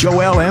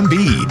Joel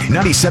Embiid,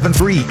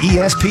 97.3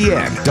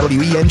 ESPN,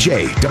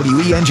 WENJ,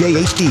 WENJ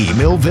HD,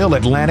 Millville,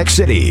 Atlantic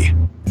City.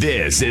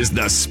 This is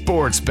the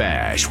Sports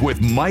Bash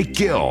with Mike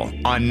Gill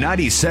on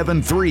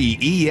 97.3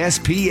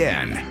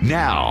 ESPN.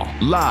 Now,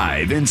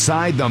 live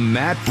inside the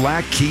Matt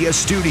Black Kia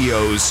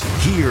Studios,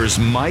 here's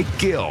Mike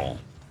Gill.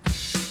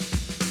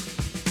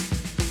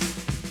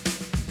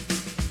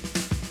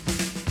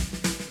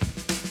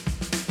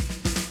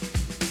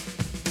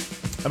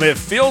 I mean, it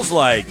feels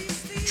like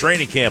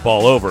training camp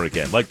all over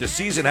again. Like the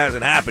season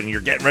hasn't happened.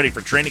 You're getting ready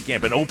for training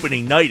camp, and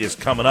opening night is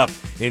coming up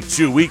in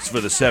 2 weeks for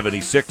the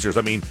 76ers.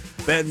 I mean,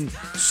 Ben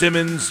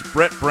Simmons,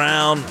 Brett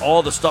Brown,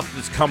 all the stuff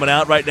that's coming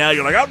out right now.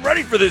 You're like, I'm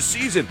ready for this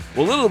season.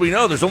 Well, little do we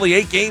know, there's only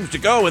 8 games to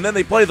go, and then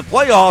they play the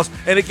playoffs,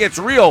 and it gets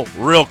real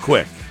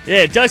quick.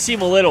 Yeah, it does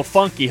seem a little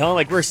funky, huh?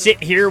 Like we're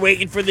sitting here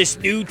waiting for this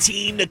new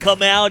team to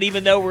come out,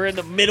 even though we're in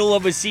the middle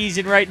of a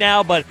season right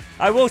now. But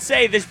I will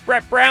say, this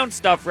Brett Brown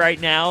stuff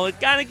right now, it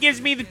kind of gives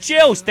me the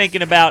chills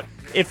thinking about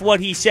if what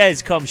he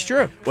says comes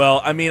true.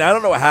 Well, I mean, I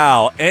don't know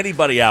how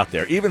anybody out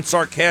there, even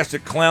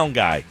sarcastic clown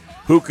guy,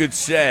 who could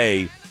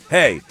say,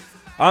 hey,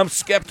 I'm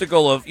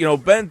skeptical of,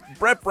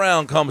 Brett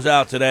Brown comes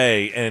out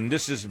today, and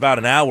this is about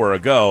an hour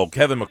ago.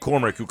 Kevin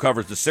McCormick, who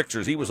covers the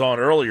Sixers, he was on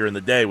earlier in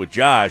the day with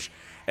Josh,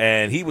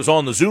 and he was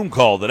on the Zoom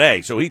call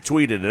today, so he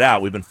tweeted it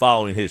out. We've been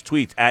following his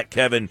tweets at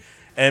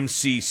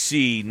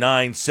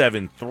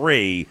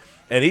KevinMCC973,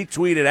 and he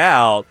tweeted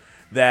out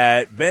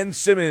that Ben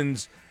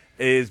Simmons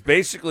has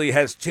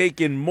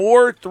taken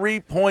more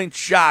three-point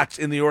shots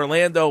in the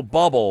Orlando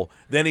bubble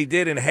than he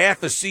did in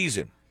half a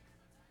season.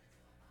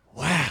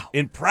 Wow.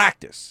 In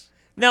practice.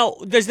 Now,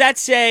 does that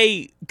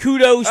say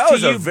kudos to you? That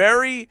was a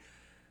very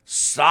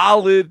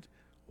solid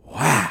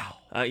wow.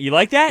 You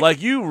like that?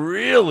 Like you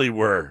really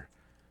were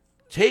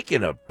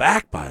taken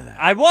aback by that.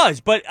 I was,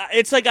 but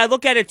it's like I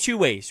look at it two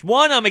ways.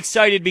 One, I'm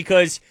excited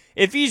because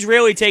if he's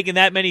really taking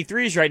that many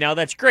threes right now,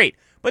 that's great.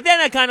 But then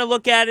I kind of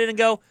look at it and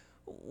go,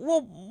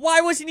 well,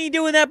 why wasn't he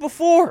doing that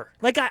before?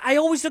 Like, I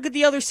always look at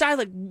the other side,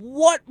 like,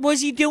 what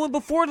was he doing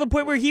before to the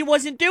point where he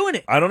wasn't doing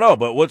it? I don't know,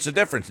 but what's the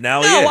difference?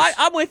 Now he is.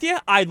 I'm with you.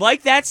 I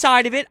like that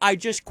side of it. I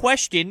just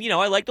question,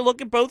 I like to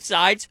look at both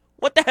sides.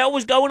 What the hell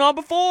was going on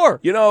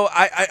before?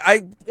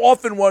 I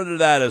often wonder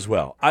that as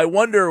well. I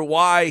wonder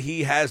why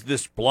he has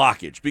this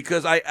blockage,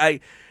 because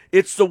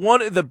it's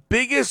the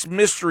biggest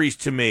mysteries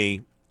to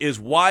me is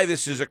why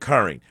this is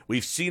occurring.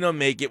 We've seen him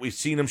make it. We've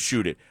seen him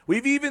shoot it.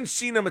 We've even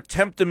seen him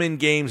attempt them in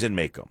games and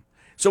make them.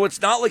 So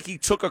it's not like he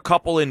took a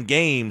couple in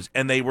games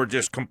and they were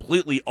just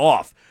completely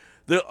off.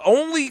 The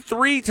only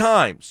 3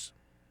 times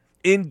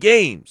in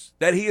games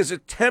that he has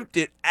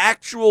attempted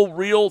actual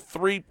real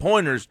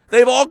three-pointers,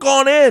 they've all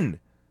gone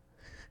in.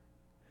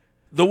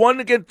 The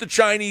one against the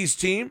Chinese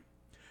team,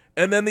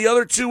 and then the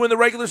other 2 in the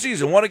regular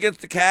season. One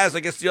against the Cavs, I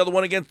guess the other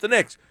one against the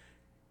Knicks.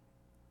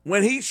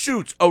 When he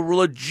shoots a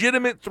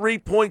legitimate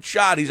three-point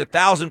shot, he's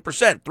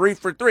 1,000%, 3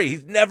 for 3.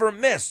 He's never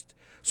missed.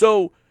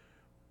 So,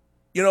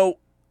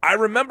 I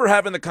remember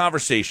having the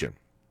conversation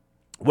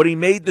when he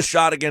made the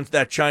shot against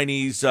that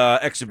Chinese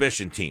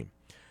exhibition team.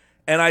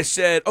 And I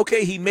said,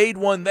 okay, he made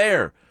one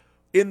there.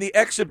 In the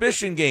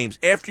exhibition games,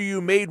 after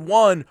you made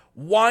one,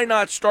 why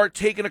not start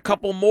taking a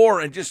couple more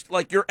and just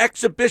like your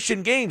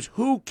exhibition games?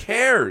 Who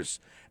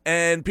cares?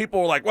 And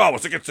people were like, well,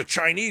 it's against a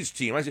Chinese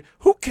team. I said,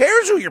 who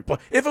cares who you're playing?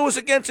 If it was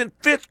against a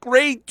 5th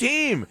grade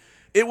team,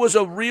 it was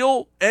a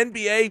real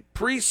NBA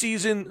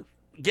preseason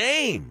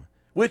game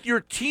with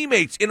your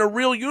teammates in a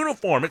real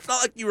uniform. It's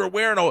not like you were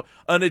wearing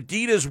an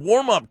Adidas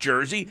warm-up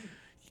jersey.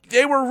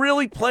 They were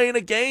really playing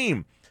a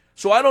game.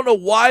 So I don't know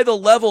why the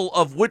level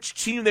of which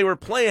team they were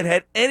playing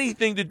had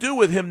anything to do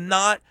with him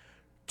not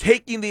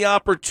taking the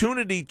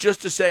opportunity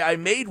just to say, I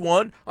made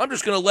one, I'm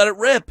just going to let it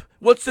rip.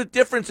 What's the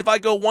difference if I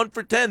go 1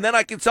 for 10? Then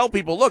I can tell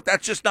people, look,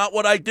 that's just not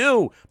what I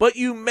do. But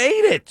you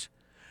made it.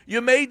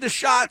 You made the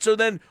shot. So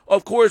then,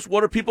 of course,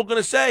 what are people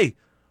going to say?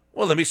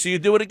 Well, let me see you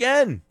do it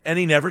again. And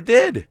he never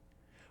did.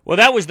 Well,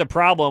 that was the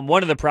problem.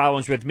 One of the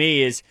problems with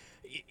me is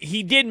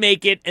he did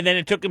make it, and then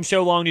it took him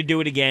so long to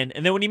do it again.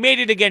 And then when he made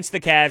it against the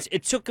Cavs,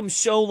 it took him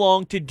so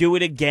long to do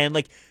it again.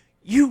 Like,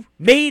 you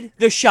made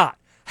the shot.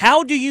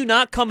 How do you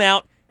not come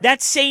out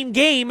that same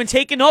game and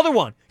take another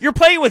one? You're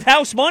playing with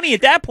house money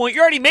at that point.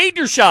 You already made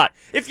your shot.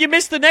 If you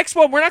miss the next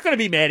one, we're not going to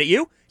be mad at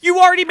you. You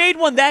already made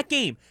one that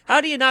game. How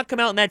do you not come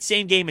out in that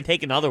same game and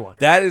take another one?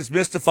 That is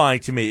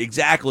mystifying to me.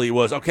 Exactly. It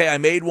was, okay, I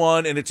made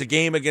one, and it's a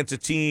game against a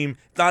team,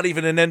 not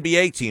even an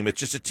NBA team. It's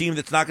just a team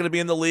that's not going to be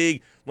in the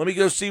league. Let me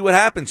go see what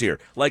happens here.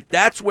 Like,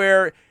 that's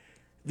where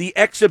the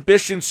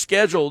exhibition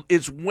schedule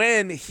is,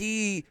 when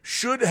he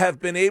should have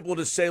been able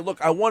to say, look,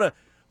 I want to,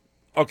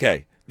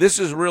 okay, this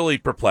is really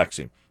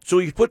perplexing. So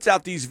he puts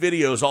out these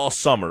videos all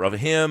summer of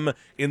him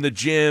in the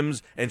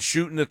gyms and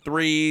shooting the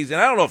threes.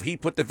 And I don't know if he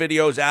put the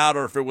videos out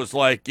or if it was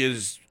like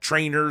his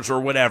trainers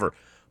or whatever.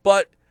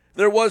 But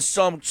there was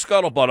some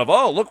scuttlebutt of,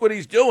 oh, look what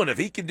he's doing if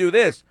he can do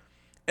this.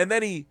 And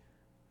then he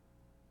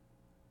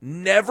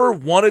never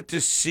wanted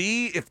to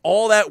see if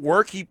all that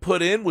work he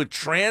put in would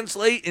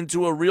translate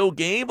into a real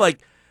game. Like,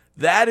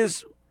 that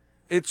is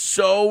It's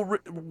so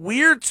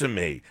weird to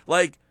me.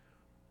 Like,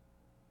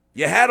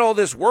 you had all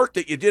this work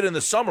that you did in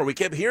the summer. We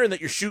kept hearing that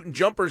you're shooting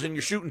jumpers and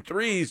you're shooting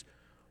threes.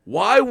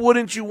 Why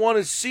wouldn't you want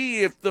to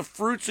see if the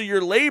fruits of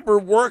your labor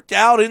worked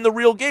out in the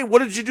real game?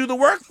 What did you do the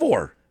work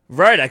for?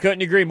 Right, I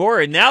couldn't agree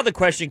more. And now the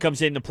question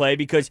comes into play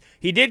because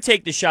he did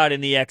take the shot in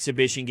the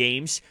exhibition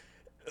games.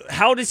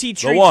 How does he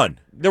treat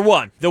the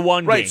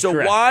one right, game? So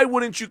correct. Why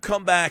wouldn't you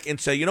come back and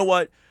say, you know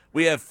what?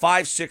 We have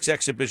 5-6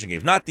 exhibition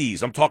games. Not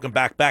these. I'm talking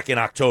back in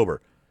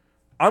October.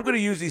 I'm going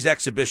to use these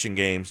exhibition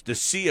games to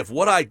see if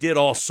what I did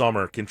all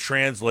summer can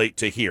translate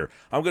to here.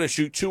 I'm going to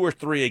shoot 2 or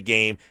 3 a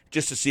game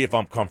just to see if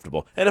I'm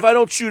comfortable. And if I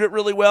don't shoot it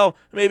really well,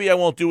 maybe I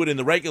won't do it in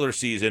the regular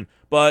season.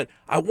 But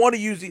I want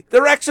to use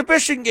they're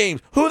exhibition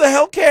games. Who the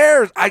hell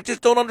cares? I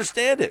just don't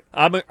understand it.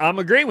 I'm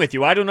agreeing with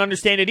you. I don't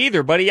understand it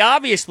either. But he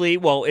obviously,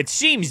 well, it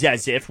seems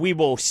as if, we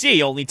will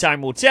see, only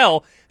time will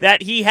tell,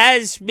 that he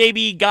has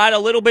maybe got a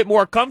little bit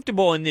more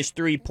comfortable in this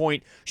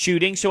three-point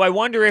shooting. So I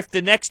wonder if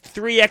the next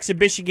 3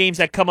 exhibition games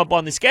that come up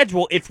on the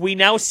schedule, if we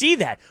now see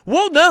that.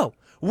 We'll know.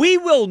 We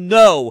will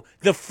know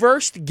the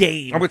first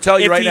game I'm going to tell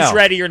you if right he's now.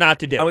 ready or not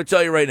to do. I'm going to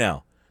tell you right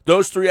now.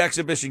 Those 3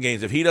 exhibition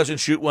games, if he doesn't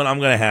shoot one, I'm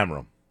going to hammer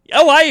him.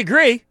 Oh, I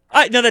agree.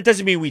 No, that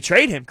doesn't mean we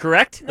trade him,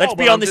 correct? Let's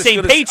be on the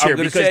same page here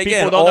because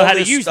people don't know how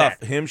to use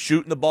that. Him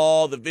shooting the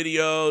ball, the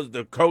videos,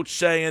 the coach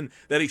saying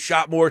that he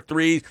shot more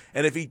threes,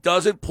 and if he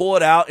doesn't pull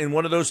it out in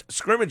one of those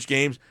scrimmage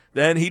games,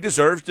 then he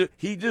deserves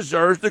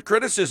the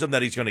criticism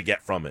that he's going to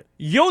get from it.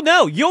 You'll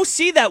know. You'll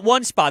see that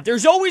one spot.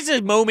 There's always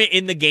a moment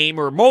in the game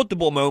or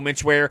multiple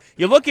moments where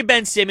you look at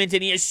Ben Simmons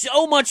and he has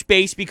so much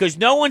space because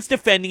no one's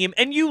defending him,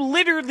 and you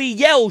literally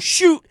yell,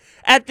 shoot,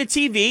 at the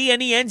TV, and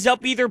he ends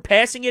up either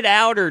passing it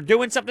out or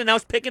doing something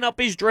else, picking up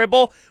his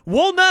dribble.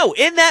 We'll know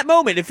in that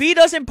moment. If he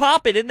doesn't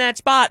pop it in that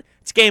spot,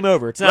 it's game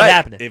over. It's not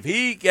happening. If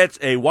he gets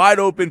a wide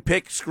open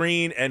pick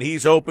screen and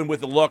he's open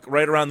with a look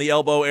right around the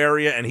elbow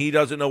area and he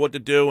doesn't know what to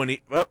do, and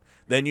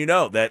then you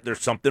know that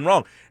there's something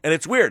wrong. And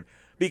it's weird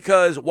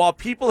because while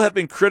people have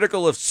been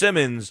critical of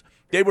Simmons,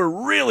 they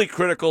were really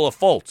critical of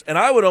Fultz. And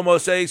I would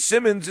almost say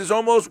Simmons is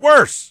almost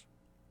worse.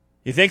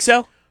 You think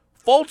so?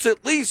 Fultz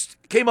at least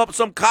came up with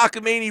some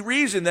cockamamie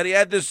reason that he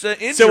had this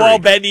injury. So all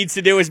Ben needs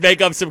to do is make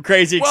up some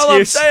crazy excuse. Well,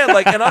 I'm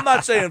saying, and I'm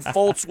not saying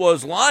Fultz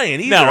was lying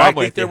either. No, I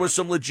think there was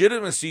some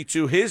legitimacy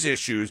to his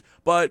issues,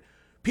 but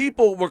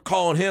people were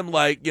calling him,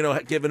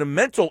 giving him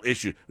mental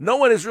issues. No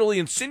one has really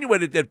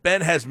insinuated that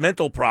Ben has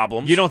mental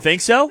problems. You don't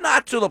think so?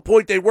 Not to the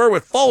point they were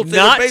with Fultz.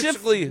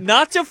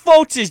 Not to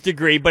Fultz's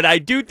degree, but I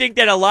do think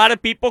that a lot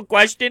of people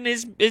question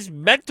his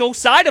mental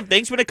side of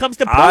things when it comes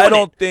to pulling I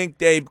don't think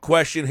they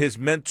question his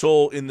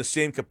mental in the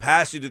same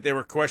capacity that they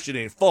were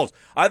questioning Fultz.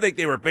 I think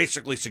they were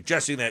basically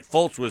suggesting that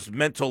Fultz was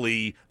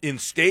mentally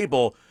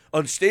unstable,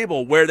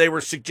 where they were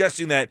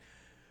suggesting that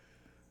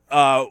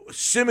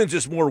Simmons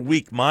is more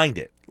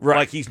weak-minded. Right.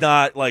 Like he's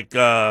not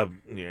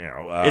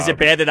Is it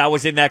bad that I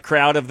was in that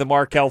crowd of the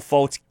Markelle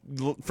Fultz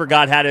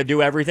forgot how to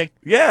do everything?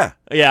 Yeah.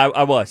 Yeah,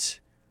 I was.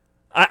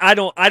 I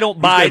don't buy. He's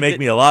gonna make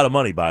me a lot of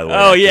money, by the way.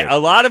 Oh yeah, a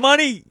lot of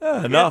money.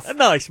 Enough. Yeah,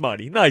 nice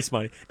money. No,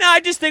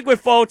 I just think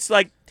with Fultz,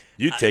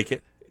 you take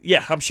it.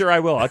 Yeah, I'm sure I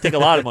will. I'll take a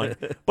lot of money.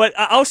 But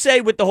I'll say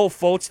with the whole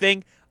Fultz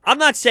thing, I'm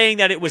not saying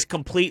that it was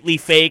completely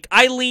fake.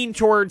 I lean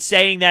towards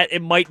saying that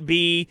it might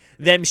be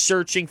them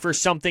searching for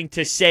something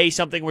to say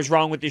something was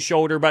wrong with his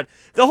shoulder, but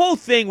the whole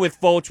thing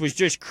with Fultz was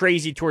just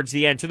crazy towards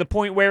the end, to the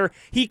point where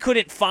he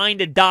couldn't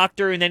find a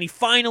doctor, and then he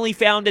finally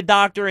found a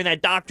doctor, and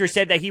that doctor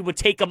said that he would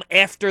take him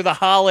after the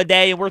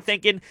holiday, and we're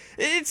thinking,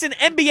 it's an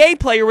NBA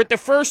player with the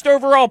first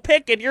overall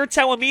pick, and you're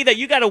telling me that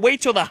you got to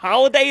wait till the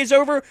holiday is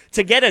over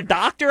to get a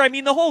doctor? I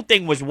mean, the whole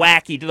thing was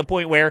wacky to the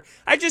point where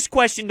I just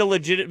questioned the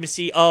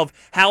legitimacy of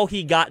how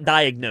he got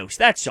diagnosed.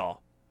 That's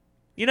all.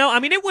 You know,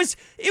 I mean, it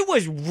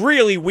was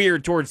really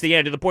weird towards the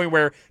end, to the point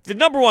where the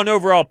number 1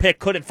 overall pick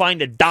couldn't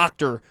find a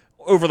doctor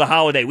over the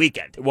holiday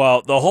weekend.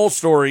 Well, the whole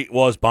story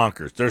was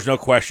bonkers. There's no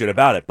question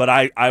about it. But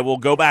I will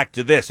go back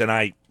to this, and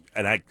I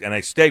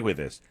stay with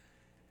this.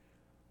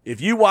 If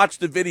you watch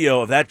the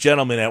video of that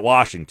gentleman at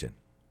Washington,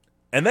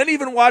 and then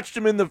even watched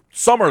him in the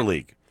summer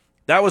league,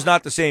 that was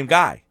not the same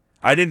guy.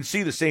 I didn't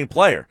see the same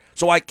player,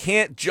 so I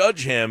can't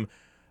judge him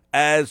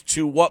as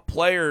to what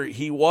player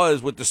he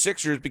was with the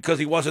Sixers because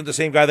he wasn't the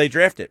same guy they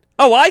drafted.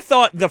 Oh, I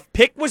thought the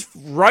pick was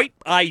right.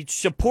 I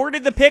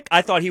supported the pick.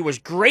 I thought he was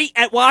great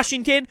at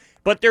Washington,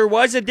 but there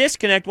was a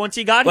disconnect once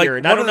he got here,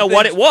 and I don't know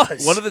what it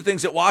was. One of the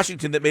things at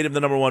Washington that made him the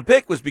number 1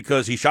 pick was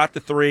because he shot the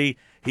 3,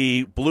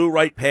 he blew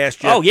right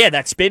past you. Oh, yeah,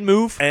 that spin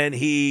move. And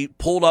he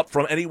pulled up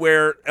from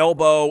anywhere,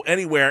 elbow,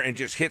 anywhere, and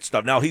just hit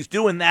stuff. Now, he's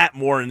doing that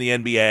more in the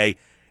NBA.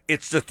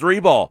 It's the 3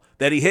 ball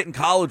that he hit in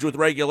college with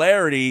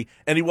regularity,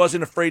 and he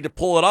wasn't afraid to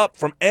pull it up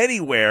from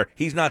anywhere.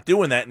 He's not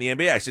doing that in the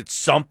NBA. I said,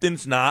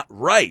 something's not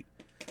right.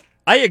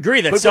 I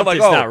agree that something's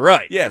not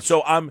right. Yeah,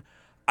 so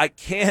I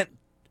can't.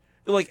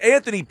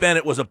 Anthony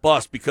Bennett was a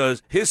bust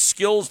because his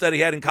skills that he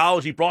had in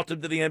college, he brought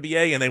them to the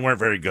NBA, and they weren't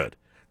very good.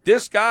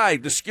 This guy,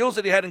 the skills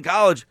that he had in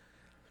college,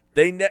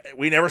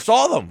 we never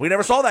saw them. We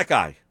never saw that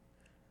guy.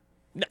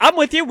 I'm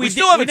with you. We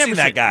still haven't seen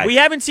that guy. We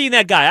haven't seen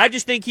that guy. I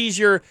just think he's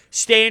your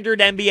standard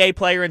NBA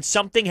player, and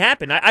something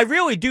happened. I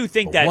really do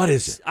think that. What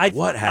is it?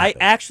 What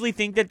happened? I actually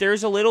think that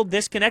there's a little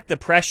disconnect. The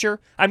pressure.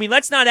 I mean,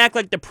 let's not act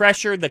like the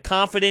pressure, the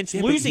confidence,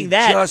 losing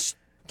that. Just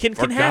can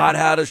forgot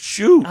happen. how to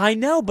shoot. I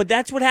know, but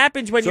that's what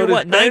happens when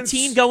you're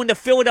 19 going to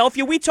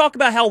Philadelphia. We talk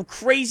about how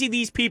crazy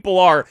these people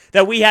are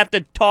that we have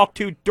to talk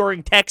to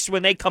during texts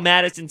when they come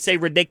at us and say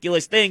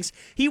ridiculous things.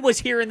 He was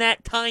hearing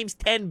that times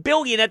 10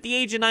 billion at the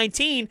age of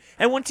 19,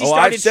 and once he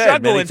started I've said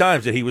struggling many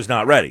times that he was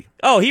not ready.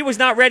 Oh, he was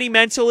not ready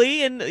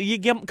mentally, and you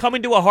come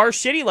into a harsh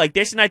city like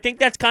this, and I think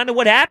that's kind of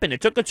what happened.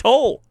 It took a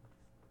toll.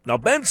 Now,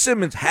 Ben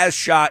Simmons has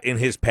shot in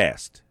his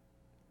past.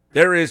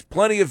 There is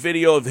plenty of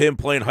video of him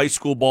playing high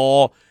school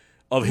ball.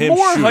 Of him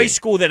more shooting. High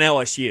school than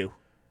LSU,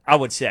 I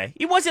would say.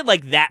 He wasn't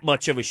like that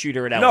much of a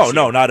shooter at LSU.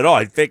 No, not at all.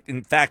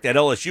 In fact, at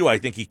LSU, I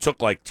think he took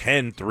like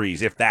 10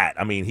 threes, if that.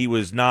 I mean, he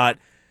was not,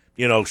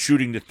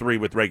 shooting the three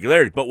with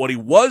regularity. But what he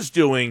was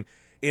doing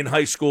in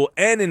high school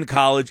and in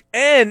college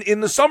and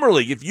in the summer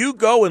league, if you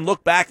go and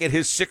look back at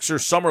his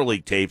Sixers summer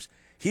league tapes,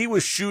 he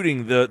was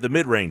shooting the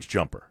mid-range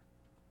jumper.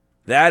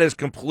 That is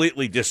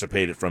completely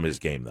dissipated from his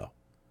game, though.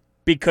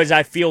 Because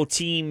I feel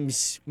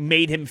teams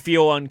made him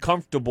feel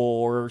uncomfortable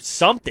or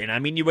something. I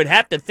mean, you would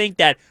have to think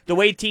that the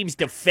way teams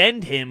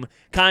defend him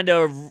kind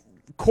of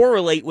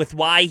correlate with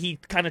why he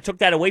kind of took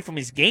that away from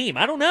his game.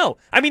 I don't know.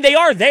 I mean, they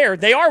are there.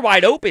 They are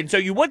wide open, so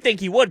you would think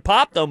he would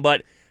pop them,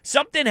 but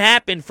something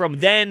happened from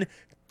then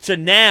to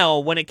now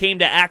when it came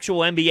to actual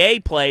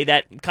NBA play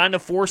that kind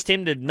of forced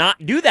him to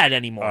not do that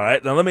anymore. All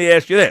right, now let me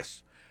ask you this.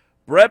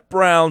 Brett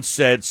Brown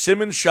said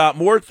Simmons shot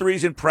more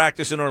threes in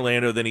practice in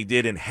Orlando than he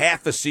did in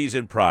half a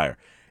season prior.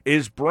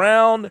 Is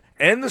Brown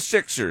and the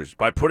Sixers,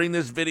 by putting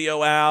this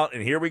video out,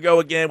 and here we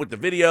go again with the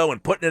video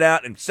and putting it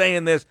out and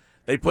saying this,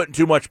 they putting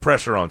too much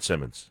pressure on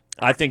Simmons?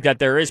 I think that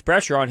there is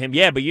pressure on him.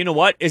 Yeah, but you know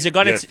what? Is it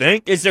going to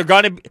think? Is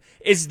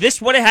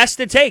this what it has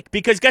to take?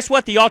 Because guess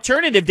what? The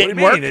alternative didn't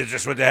work. What do you work. mean is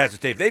this what it has to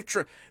take?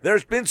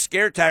 There's been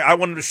scare tag. I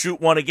wanted to shoot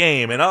one a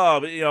game,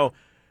 and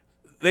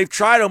they've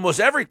tried almost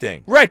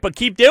everything. Right, but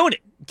keep doing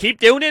it.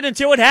 Keep doing it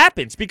until it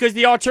happens, because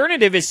the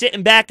alternative is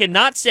sitting back and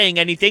not saying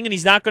anything, and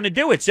he's not going to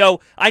do it. So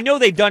I know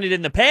they've done it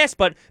in the past,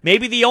 but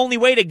maybe the only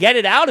way to get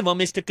it out of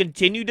him is to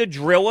continue to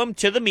drill him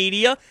to the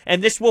media,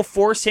 and this will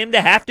force him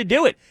to have to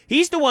do it.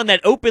 He's the one that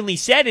openly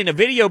said in a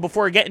video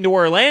before getting to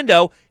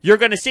Orlando, you're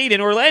going to see it in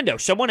Orlando.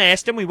 Someone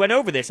asked him, we went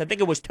over this. I think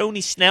it was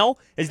Tony Snell.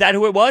 Is that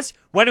who it was?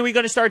 When are we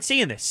going to start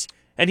seeing this?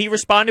 And he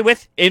responded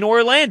with, in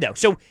Orlando.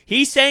 So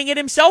he's saying it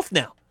himself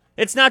now.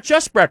 It's not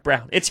just Brett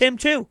Brown. It's him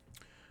too.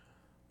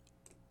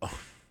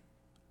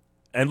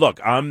 And look,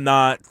 I'm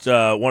not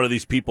one of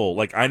these people.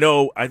 Like, I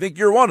think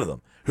you're one of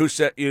them who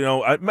said,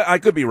 I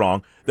could be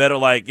wrong, that are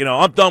like,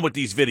 I'm done with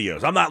these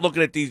videos. I'm not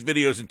looking at these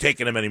videos and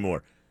taking them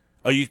anymore.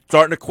 Are you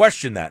starting to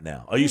question that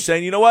now? Are you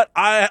saying, you know what,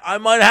 I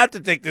might have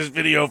to take this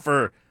video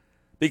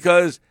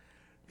because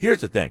here's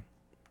the thing.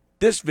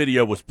 This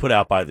video was put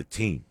out by the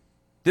team.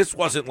 This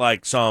wasn't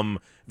like some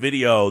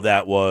video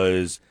that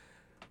was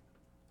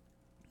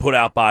put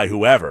out by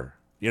whoever.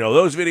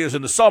 Those videos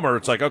in the summer,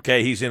 it's like,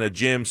 okay, he's in a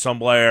gym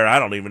somewhere. I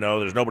don't even know.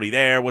 There's nobody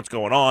there. What's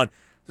going on?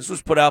 This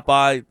was put out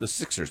by the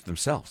Sixers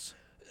themselves.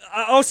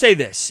 I'll say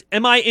this.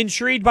 Am I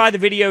intrigued by the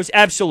videos?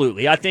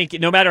 Absolutely. I think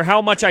no matter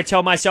how much I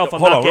tell myself I'm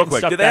Hold not on, real getting quick.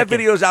 stuck Do they have back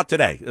in. videos out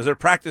today? Is there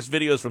practice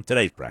videos from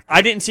today's practice?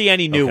 I didn't see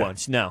any new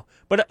ones, no.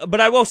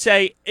 But I will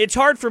say it's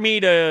hard for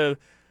me to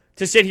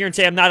sit here and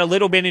say I'm not a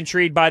little bit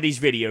intrigued by these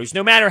videos.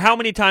 No matter how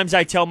many times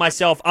I tell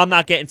myself I'm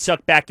not getting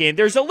sucked back in,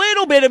 there's a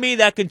little bit of me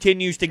that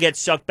continues to get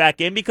sucked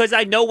back in because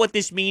I know what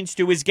this means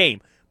to his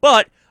game.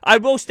 But I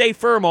will stay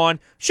firm on,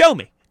 show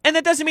me. And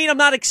that doesn't mean I'm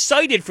not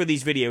excited for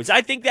these videos.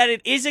 I think that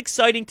it is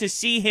exciting to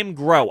see him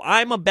grow.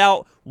 I'm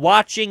about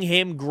watching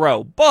him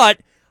grow. But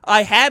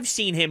I have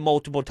seen him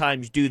multiple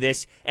times do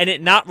this and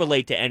it not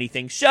relate to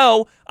anything.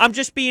 So I'm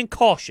just being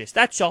cautious.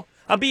 That's all.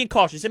 I'm being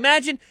cautious.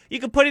 Imagine you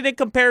can put it in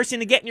comparison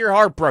to getting your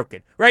heart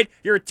broken, right?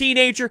 You're a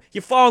teenager, you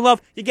fall in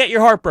love, you get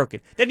your heart broken.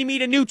 Then you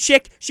meet a new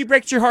chick, she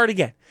breaks your heart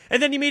again.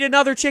 And then you meet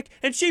another chick,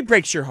 and she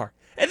breaks your heart.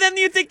 And then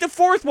you think the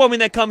fourth woman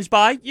that comes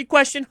by, you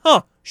question,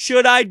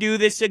 should I do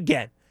this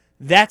again?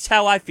 That's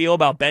how I feel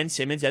about Ben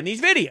Simmons and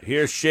these videos.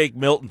 Here's Shake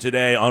Milton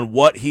today on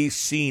what he's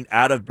seen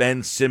out of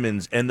Ben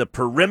Simmons and the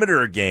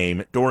perimeter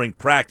game during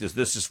practice.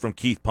 This is from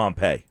Keith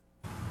Pompey.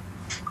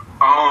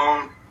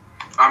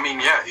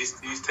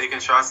 He's taking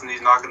shots and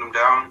he's knocking them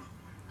down.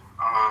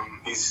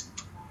 He's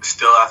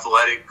still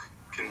athletic,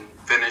 can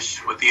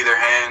finish with either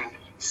hand.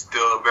 He's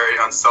still very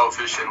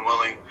unselfish and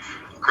willing,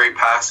 great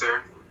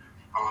passer.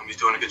 He's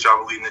doing a good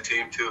job of leading the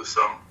team too,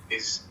 so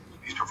he's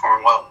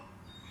performing well.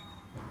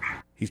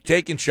 He's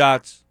taking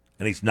shots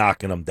and he's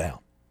knocking them down.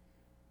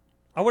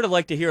 I would have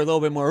liked to hear a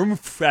little bit more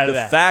oomph out of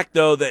that. The fact,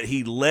 though, that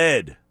he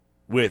led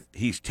with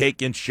he's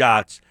taking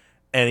shots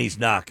and he's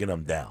knocking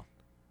them down.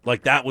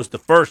 Like, that was the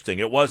first thing.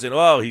 It wasn't,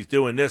 he's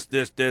doing this.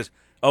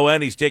 Oh,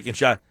 and he's taking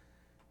shots.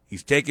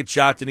 He's taking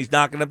shots and he's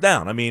knocking them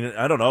down. I mean,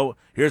 I don't know.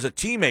 Here's a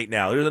teammate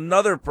now. There's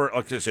another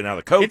now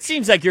the coach. It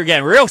seems like you're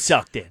getting real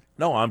sucked in.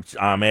 No,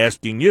 I'm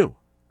asking you.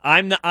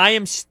 I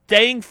am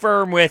staying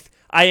firm with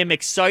I am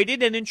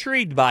excited and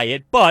intrigued by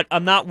it, but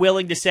I'm not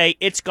willing to say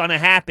it's going to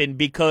happen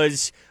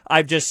because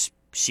I've just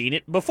seen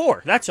it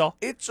before. That's all.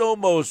 It's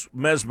almost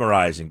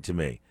mesmerizing to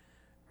me,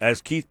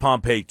 as Keith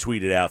Pompey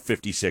tweeted out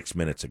 56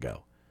 minutes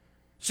ago.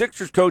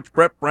 Sixers coach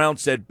Brett Brown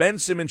said Ben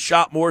Simmons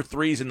shot more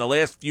threes in the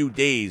last few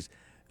days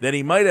than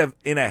he might have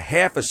in a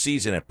half a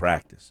season at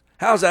practice.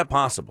 How's that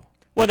possible?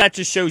 Well, that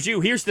just shows you.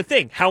 Here's the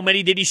thing. How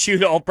many did he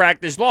shoot all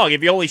practice long?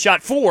 If he only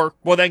shot 4,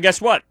 well, then guess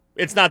what?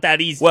 It's not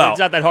that easy. Well, it's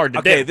not that hard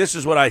to do. Okay, this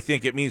is what I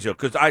think it means, though,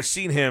 because I've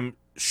seen him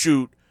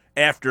shoot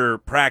after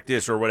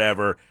practice or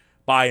whatever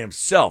by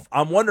himself.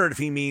 I'm wondering if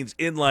he means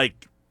in,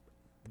 like,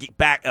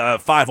 back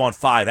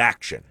 5-on-5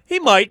 action. He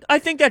might. I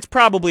think that's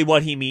probably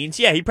what he means.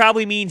 Yeah, he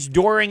probably means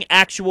during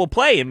actual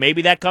play, and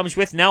maybe that comes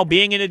with now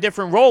being in a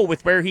different role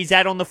with where he's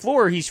at on the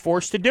floor. He's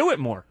forced to do it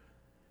more.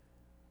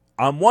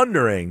 I'm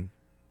wondering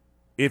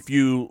if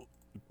you,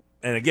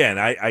 and again,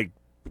 I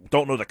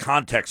don't know the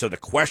context of the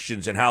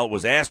questions and how it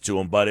was asked to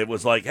him, but it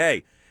was like,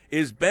 hey,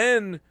 is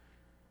Ben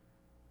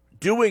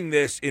doing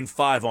this in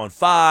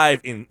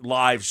 5-on-5, in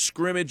live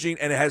scrimmaging,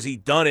 and has he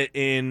done it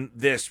in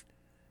this,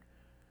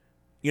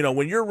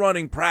 when you're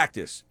running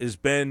practice, is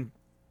Ben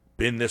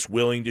been this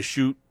willing to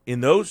shoot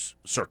in those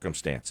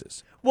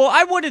circumstances? Well,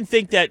 I wouldn't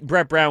think that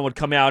Brett Brown would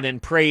come out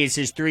and praise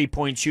his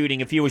three-point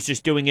shooting if he was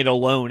just doing it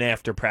alone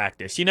after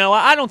practice.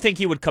 I don't think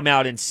he would come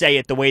out and say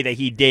it the way that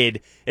he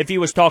did if he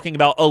was talking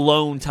about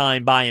alone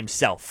time by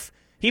himself.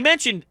 He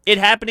mentioned it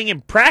happening in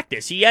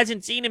practice. He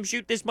hasn't seen him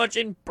shoot this much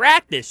in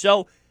practice.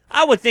 So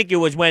I would think it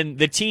was when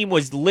the team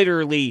was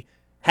literally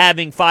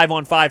having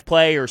 5-on-5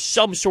 play or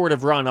some sort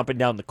of run up and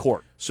down the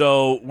court.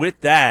 So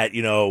with that,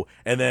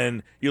 and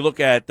then you look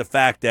at the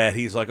fact that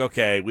he's like,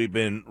 okay,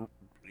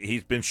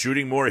 he's been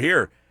shooting more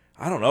here.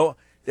 I don't know.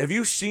 Have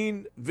you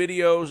seen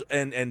videos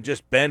and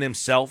just Ben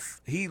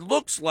himself? He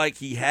looks like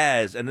he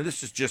has, and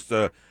this is just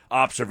a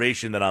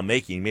observation that I'm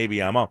making.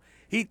 Maybe I'm off.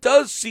 He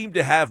does seem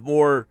to have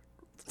more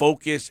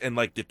focus and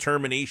like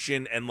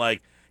determination, and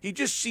like he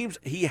just seems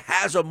he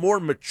has a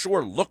more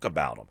mature look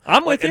about him.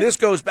 I'm with you. And this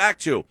goes back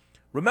to,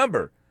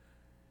 remember,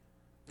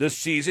 this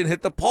season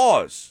hit the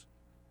pause.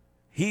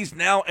 He's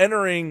now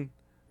entering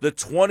the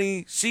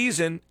 20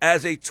 season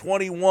as a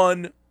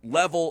 21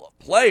 level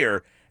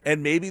player,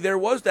 and maybe there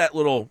was that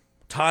little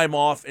time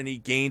off and he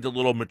gained a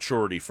little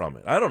maturity from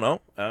it. I don't know.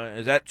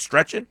 Is that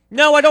stretching?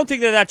 No, I don't think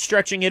that that's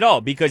stretching at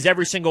all, because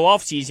every single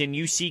offseason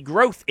you see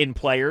growth in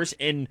players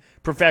in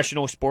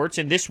professional sports,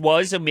 and this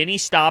was a mini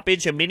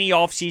stoppage, a mini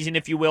offseason,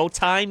 if you will,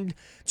 timed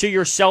to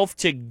yourself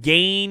to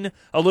gain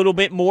a little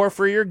bit more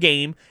for your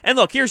game. And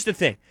look, here's the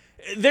thing.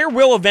 There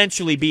will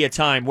eventually be a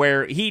time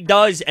where he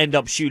does end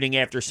up shooting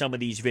after some of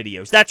these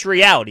videos. That's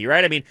reality,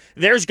 right? I mean,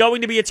 there's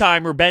going to be a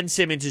time where Ben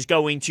Simmons is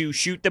going to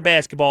shoot the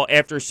basketball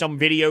after some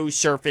videos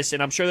surface,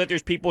 and I'm sure that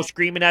there's people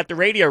screaming at the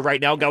radio right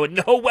now going,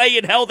 no way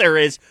in hell there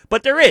is,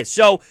 but there is.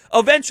 So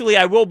eventually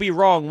I will be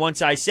wrong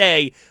once I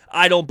say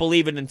I don't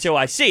believe it until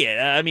I see it.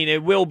 I mean,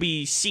 it will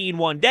be seen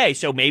one day,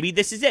 so maybe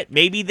this is it.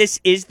 Maybe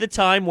this is the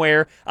time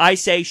where I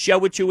say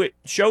show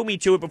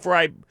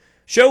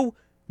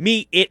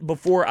me it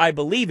before I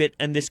believe it,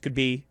 and this could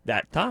be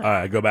that time. All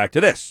right, I go back to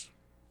this.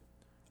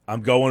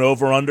 I'm going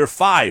over under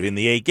 5 in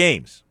the 8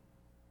 games.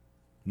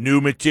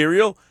 New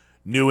material,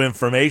 new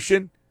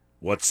information.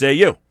 What say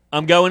you?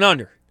 I'm going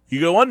under. You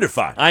go under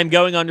 5. I'm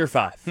going under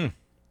 5.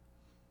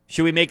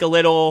 Should we make a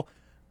little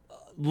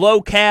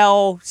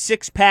low-cal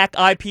 6-pack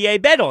IPA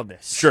bet on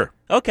this? Sure.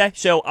 Okay,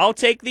 so I'll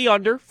take the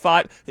under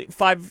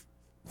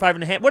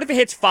 5.5. What if it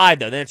hits 5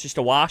 though? Then it's just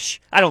a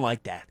wash. I don't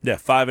like that. Yeah,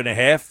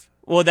 5.5.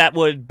 Well, that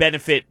would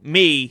benefit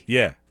me.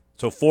 Yeah,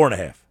 so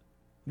 4.5.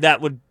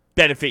 That would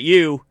benefit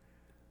you.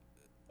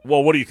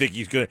 Well, what do you think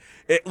he's going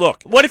to...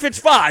 Look. What if it's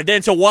 5? Then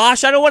it's a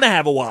wash? I don't want to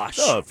have a wash.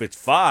 No, if it's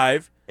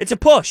 5... It's a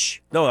push.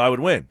 No, I would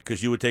win,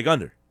 because you would take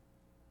under.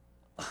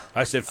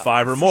 I said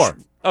 5 or more.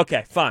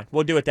 Okay, fine.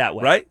 We'll do it that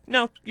way. Right?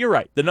 No, you're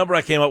right. The number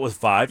I came up with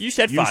 5. You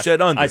said 5. You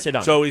said under. I said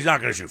under. So he's not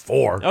going to shoot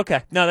 4.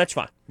 Okay. No, that's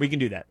fine. We can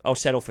do that. I'll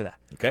settle for that.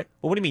 Okay.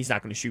 Well, what do you mean he's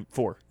not going to shoot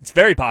 4? It's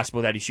very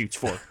possible that he shoots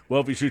 4.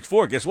 Well, if he shoots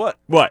 4, guess what?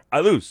 What? I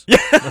lose.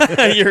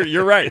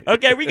 You're right.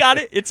 Okay, we got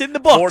it. It's in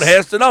the books.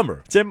 4.5's the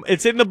number.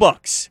 It's in the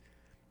books.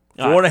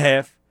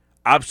 4.5.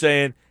 I'm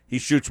saying he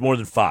shoots more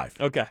than 5.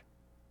 Okay.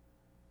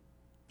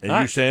 And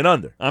you're saying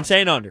under. I'm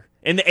saying under.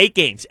 In the 8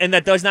 games. And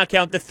that does not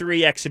count the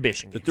 3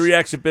 exhibition games. The 3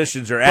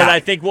 exhibitions are out. But I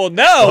think we'll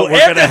know we're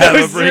going to have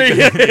a three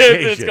if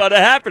it's going to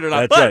happen or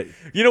not. That's but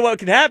right. You know what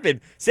can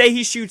happen? Say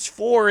he shoots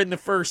 4 in the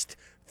first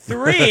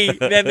 3,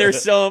 then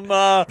there's some...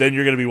 then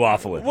you're going to be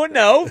waffling. Well,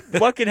 no.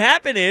 What can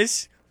happen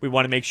is we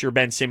want to make sure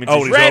Ben Simmons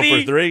is he's ready.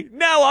 0 for 3?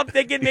 No, I'm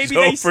thinking maybe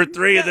he's 0 for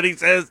 3, and then he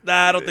says,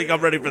 nah, I don't think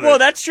I'm ready for this. Well,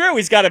 that's true.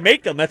 He's got to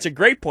make them. That's a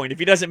great point. If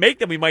he doesn't make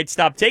them, we might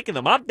stop taking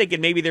them. I'm thinking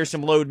maybe there's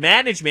some load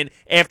management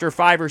after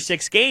 5 or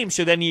 6 games,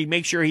 so then you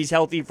make sure he's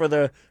healthy for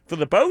the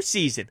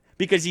postseason,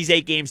 because these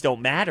 8 games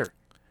don't matter.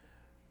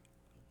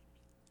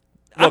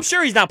 Look, I'm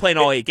sure he's not playing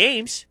all 8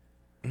 games.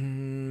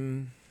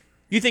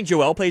 You think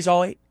Joel plays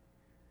all 8?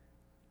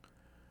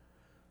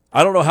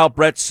 I don't know how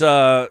Brett's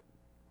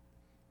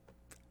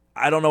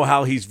I don't know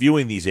how he's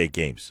viewing these 8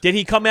 games. Did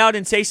he come out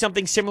and say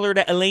something similar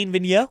to Alain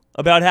Vigneault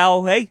about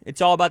how, hey,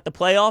 it's all about the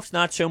playoffs,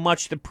 not so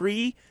much the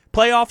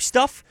pre-playoff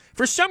stuff?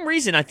 For some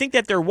reason, I think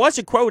that there was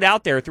a quote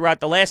out there throughout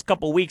the last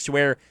couple weeks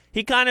where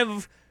he kind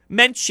of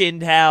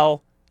mentioned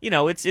how,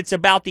 it's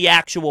about the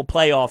actual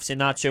playoffs and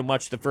not so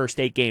much the first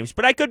 8 games.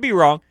 But I could be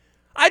wrong.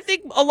 I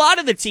think a lot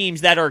of the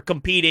teams that are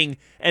competing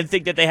and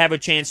think that they have a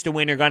chance to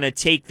win are going to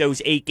take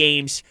those 8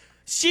 games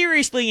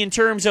seriously in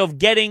terms of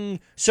getting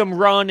some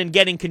run and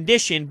getting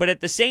conditioned, but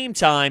at the same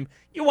time,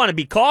 you want to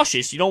be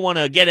cautious. You don't want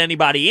to get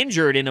anybody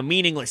injured in a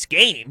meaningless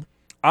game.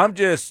 I'm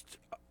just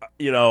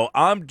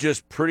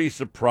pretty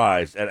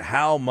surprised at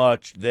how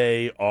much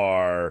they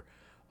are.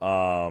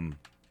 Now,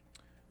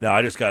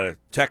 I just got a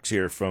text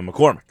here from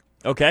McCormick.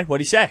 Okay,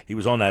 what'd he say? He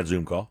was on that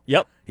Zoom call.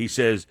 Yep. He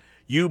says,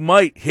 you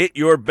might hit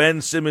your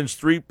Ben Simmons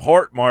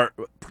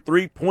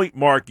three-point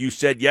mark you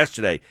said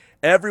yesterday.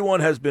 Everyone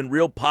has been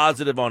real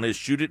positive on his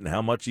shoot it and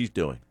how much he's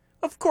doing.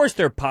 Of course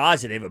they're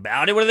positive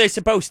about it. What are they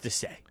supposed to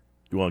say?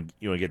 You want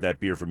to get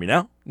that beer from me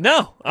now?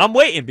 No, I'm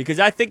waiting because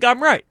I think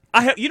I'm right.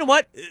 You know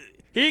what?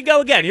 Here you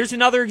go again. Here's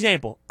another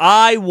example.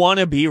 I want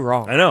to be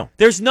wrong. I know.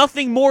 There's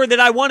nothing more that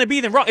I want to be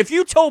than wrong. If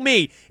you told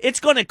me it's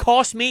going to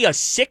cost me a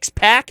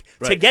 6-pack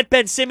to get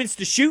Ben Simmons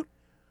to shoot,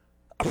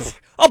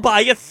 I'll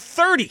buy you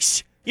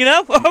 30s.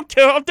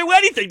 I'll do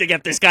anything to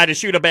get this guy to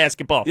shoot a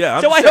basketball. Yeah.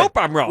 I hope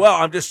I'm wrong. Well,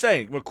 I'm just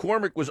saying,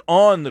 McCormick was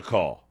on the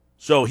call,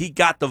 so he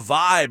got the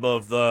vibe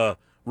of the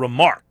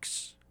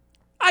remarks.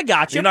 I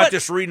got you. You're not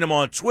just reading them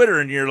on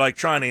Twitter and you're like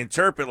trying to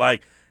interpret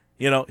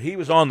he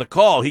was on the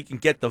call. He can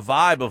get the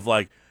vibe of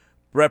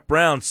Brett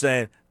Brown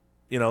saying,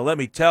 let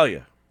me tell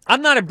you.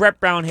 I'm not a Brett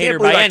Brown hater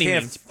by any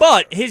means,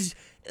 but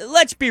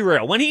let's be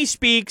real. When he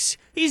speaks,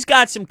 he's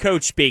got some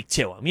coach speak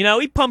to him.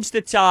 He pumps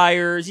the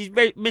tires. He's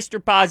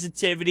Mr.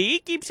 Positivity. He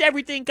keeps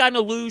everything kind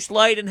of loose,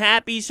 light, and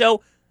happy.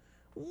 So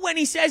when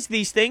he says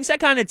these things, I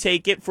kind of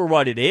take it for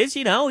what it is.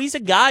 He's a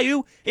guy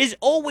who is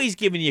always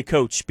giving you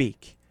coach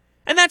speak.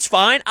 And that's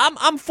fine.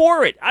 I'm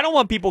for it. I don't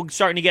want people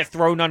starting to get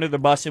thrown under the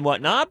bus and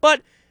whatnot,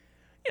 but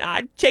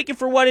I take it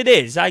for what it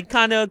is. I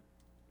kind of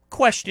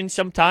question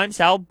sometimes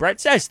how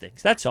Brett says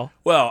things. That's all.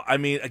 Well, I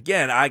mean,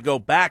 again, I go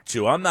back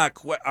to I'm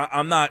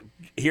not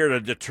here to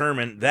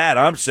determine that.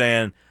 I'm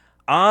saying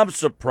I'm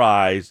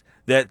surprised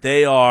that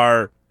they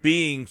are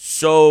being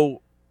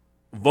so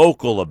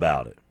vocal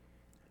about it.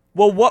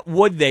 Well, what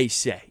would they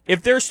say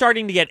if they're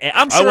starting to get?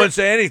 I'm sure I wouldn't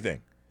say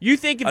anything. You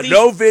think if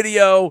no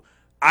video,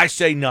 I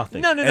say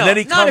nothing. No. And then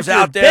he not comes if you're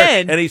out there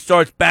Ben. and he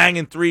starts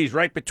banging threes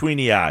right between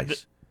the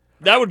eyes.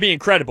 That would be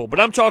incredible, but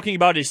I'm talking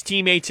about his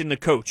teammates and the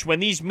coach. When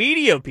these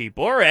media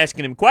people are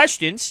asking him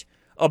questions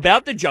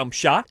about the jump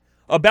shot,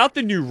 about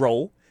the new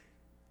role,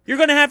 you're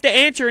going to have to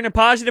answer in a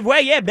positive way.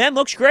 Yeah, Ben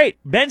looks great.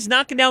 Ben's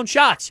knocking down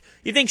shots.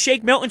 You think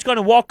Shake Milton's going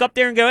to walk up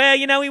there and go,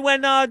 he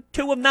went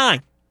 2 of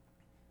 9?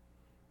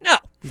 No,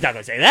 he's not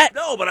going to say that.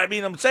 No, but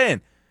I'm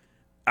saying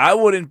I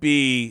wouldn't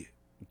be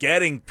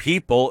getting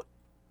people.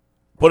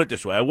 Put it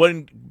this way, I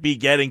wouldn't be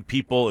getting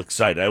people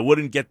excited. I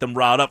wouldn't get them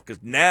riled up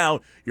because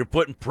now you're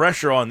putting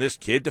pressure on this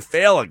kid to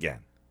fail again.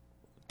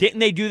 Didn't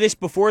they do this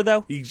before,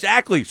 though?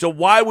 Exactly. So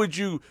why would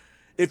you,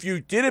 if you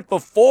did it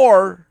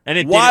before,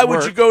 why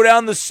would you go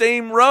down the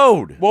same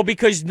road? Well,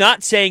 because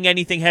not saying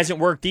anything hasn't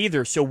worked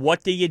either. So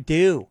what do you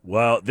do?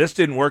 Well, this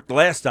didn't work the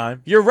last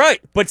time. You're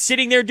right, but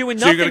sitting there doing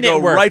nothing didn't work. So you're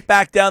going to go right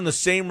back down the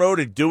same road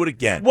and do it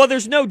again. Well,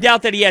 there's no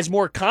doubt that he has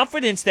more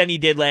confidence than he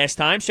did last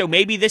time, so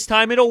maybe this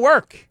time it'll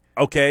work.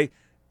 Okay.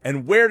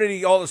 And where did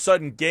he all of a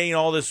sudden gain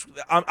all this?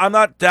 I'm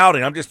not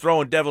doubting. I'm just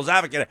throwing devil's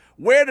advocate.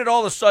 Where did all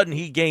of a sudden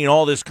he gain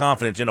all this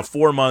confidence in a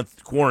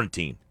 4-month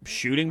quarantine?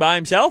 Shooting by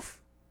himself?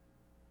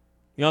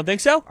 You don't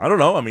think so? I don't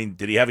know. I mean,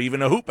 did he have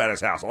even a hoop at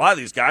his house? A lot of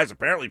these guys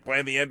apparently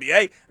play in the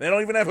NBA. They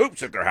don't even have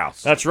hoops at their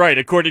house. That's right.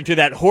 According to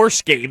that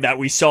horse game that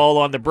we saw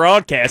on the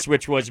broadcast,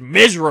 which was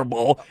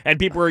miserable, and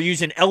people are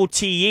using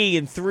LTE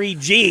and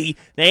 3G,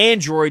 the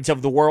androids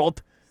of the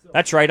world.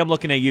 That's right. I'm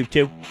looking at you,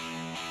 too.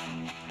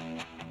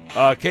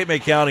 Cape May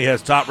County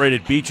has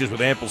top-rated beaches with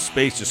ample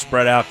space to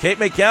spread out. Cape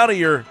May County,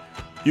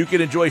 you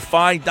can enjoy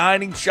fine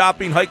dining,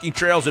 shopping, hiking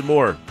trails, and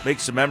more. Make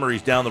some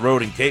memories down the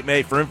road in Cape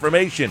May. For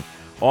information,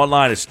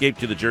 online,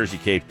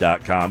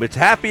 escapetothejerseycape.com. It's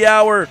Happy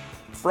Hour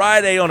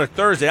Friday on a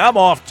Thursday. I'm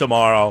off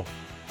tomorrow,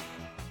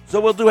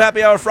 so we'll do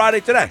Happy Hour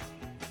Friday today.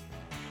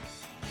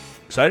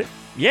 Excited?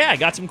 Yeah, I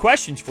got some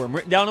questions for him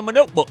written down in my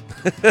notebook.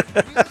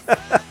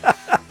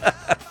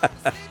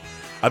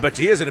 I bet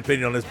you he has an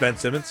opinion on this, Ben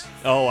Simmons.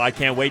 Oh, I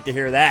can't wait to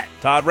hear that.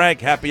 Todd Ranck,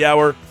 Happy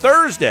Hour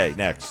Thursday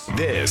next.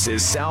 This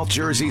is South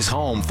Jersey's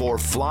home for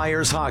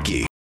Flyers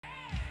hockey.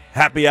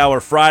 Happy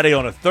Hour Friday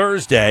on a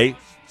Thursday.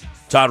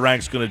 Todd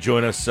Ranck's going to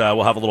join us.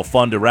 We'll have a little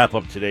fun to wrap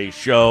up today's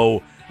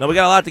show. Now, we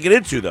got a lot to get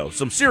into, though.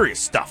 Some serious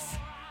stuff.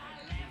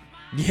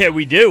 Yeah,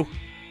 we do.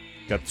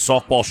 Got the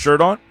softball shirt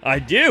on? I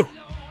do.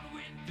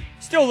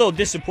 Still a little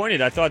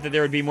disappointed. I thought that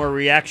there would be more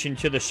reaction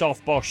to the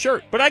softball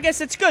shirt. But I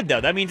guess it's good,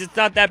 though. That means it's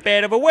not that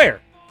bad of a wear.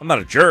 I'm not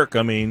a jerk.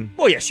 I mean...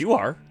 Well, yes, you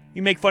are.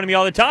 You make fun of me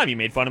all the time. You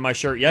made fun of my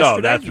shirt yesterday. No,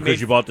 that's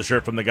because you bought the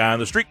shirt from the guy on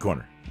the street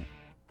corner.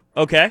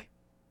 Okay.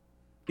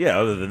 Yeah,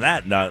 other than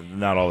that,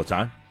 not all the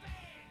time.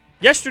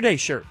 Yesterday's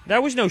shirt.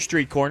 That was no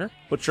street corner.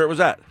 What shirt was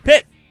that?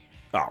 Pitt.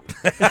 Oh.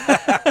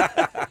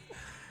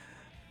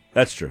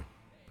 That's true.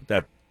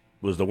 That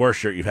was the worst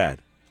shirt you've had.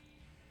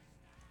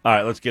 All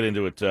right, let's get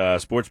into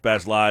it. Sports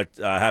Bash Live,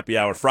 Happy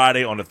Hour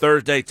Friday on a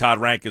Thursday. Todd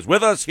Ranck is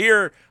with us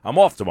here. I'm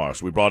off tomorrow,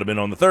 so we brought him in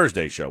on the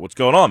Thursday show. What's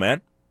going on,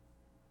 man?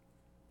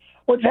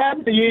 What's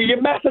happening?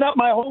 You're messing up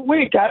my whole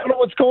week. I don't know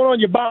what's going on.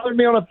 You're bothering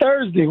me on a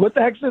Thursday. What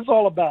the heck's this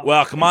all about?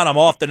 Well, come on. I'm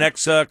off the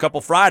next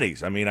couple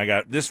Fridays. I mean, I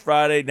got this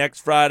Friday,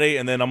 next Friday,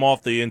 and then I'm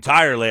off the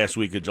entire last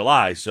week of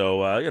July.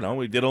 So,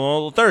 we did a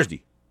little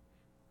Thursday.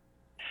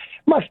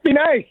 Must be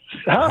nice,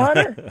 huh,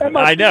 Hunter?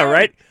 I know,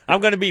 right?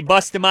 I'm going to be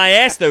busting my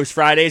ass those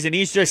Fridays, and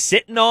he's just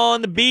sitting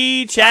on the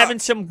beach having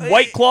some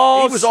White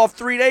Claws. He was off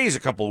 3 days a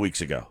couple of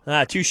weeks ago.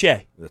 Touche.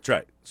 That's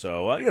right.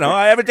 So,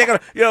 I haven't taken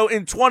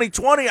in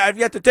 2020, I've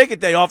yet to take a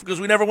day off because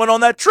we never went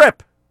on that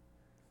trip.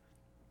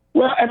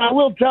 Well, and I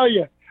will tell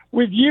you,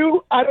 with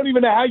you, I don't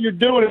even know how you're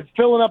doing it,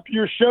 filling up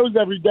your shows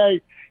every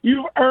day.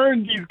 You've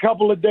earned these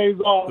couple of days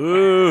off.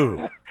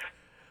 Ooh.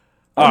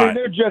 I mean,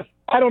 they're just,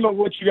 I don't know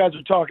what you guys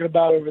are talking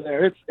about over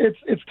there.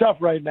 It's tough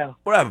right now.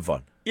 We're having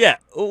fun. Yeah.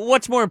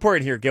 What's more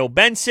important here, Gil?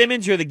 Ben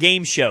Simmons or the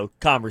game show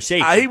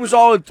conversation? He was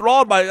all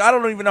enthralled by it. I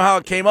don't even know how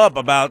it came up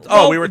about,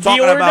 we were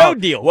talking deal or about. No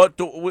deal. We were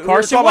talking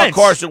Wentz. about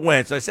Carson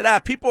Wentz. I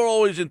said, people are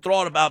always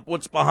enthralled about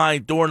what's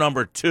behind door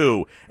number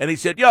 2. And he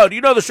said, do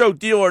you know the show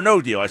Deal or No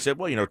Deal? I said,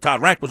 well,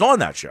 Todd Ranck was on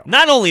that show.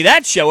 Not only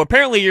that show,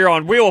 apparently you're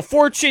on Wheel of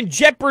Fortune,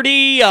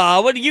 Jeopardy,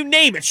 what do you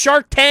name it?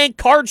 Shark Tank,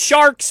 Card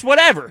Sharks,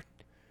 whatever.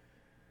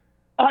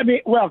 I mean,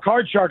 well,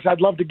 Card Sharks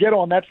I'd love to get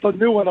on. That's the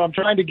new one I'm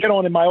trying to get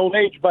on in my old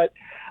age. But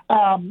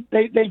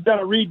they've done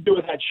a redo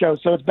of that show,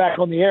 so it's back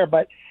on the air.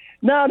 But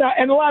no,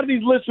 and a lot of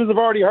these listeners have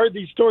already heard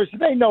these stories, so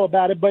they know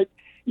about it. But,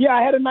 yeah,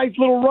 I had a nice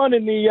little run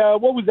in the,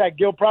 what was that,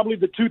 Gil? Probably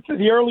the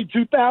early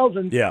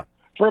 2000s. Yeah.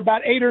 For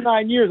about 8 or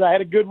 9 years, I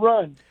had a good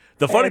run.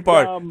 The funny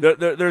part,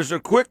 there's a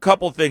quick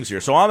couple things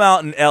here. So I'm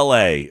out in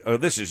L.A.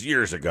 This is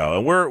years ago,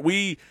 and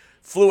we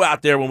flew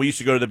out there when we used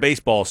to go to the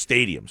baseball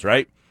stadiums,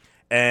 right?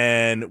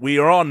 And we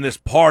are on this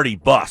party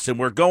bus, and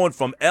we're going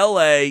from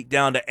L.A.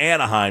 down to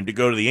Anaheim to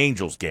go to the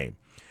Angels game.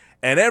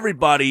 And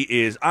everybody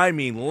is,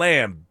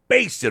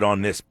 lambasted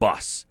on this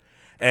bus.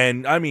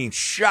 And,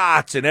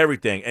 shots and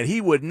everything. And he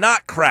would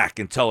not crack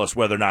and tell us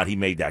whether or not he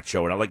made that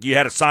show. And like, you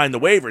had to sign the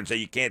waiver and say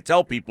you can't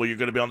tell people you're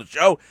going to be on the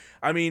show.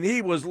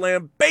 He was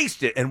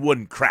lambasted and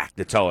wouldn't crack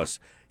to tell us,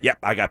 yep,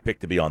 I got picked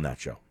to be on that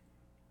show.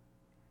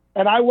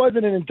 And I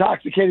wasn't in an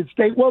intoxicated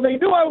state. Well, they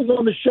knew I was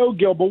on the show,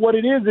 Gil, but what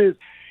it is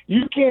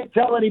you can't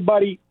tell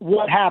anybody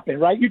what happened,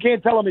 right? You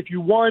can't tell them if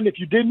you won, if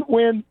you didn't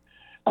win.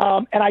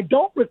 And I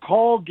don't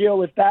recall,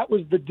 Gil, if that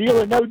was the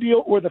Deal or No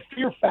Deal or the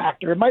Fear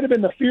Factor. It might have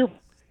been the Fear.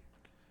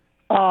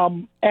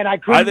 And I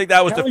think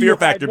that was the Fear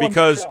Factor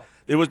because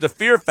it was the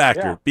Fear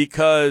Factor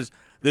because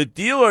the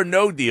Deal or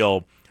No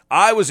Deal,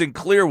 I was in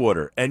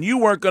Clearwater and you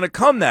weren't going to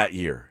come that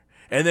year.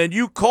 And then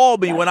you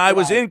called me when I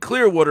was in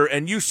Clearwater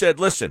and you said,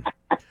 listen,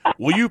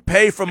 will you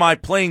pay for my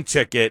plane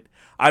ticket?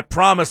 I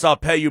promise I'll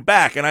pay you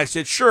back. And I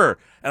said, sure.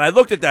 And I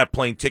looked at that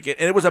plane ticket,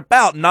 and it was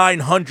about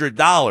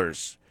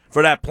 $900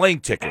 for that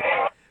plane ticket.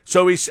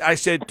 So I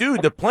said,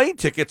 dude, the plane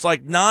ticket's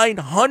like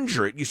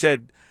 $900. You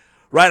said,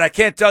 right, I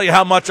can't tell you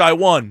how much I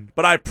won,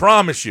 but I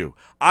promise you,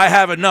 I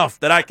have enough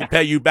that I can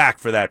pay you back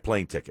for that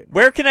plane ticket.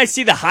 Where can I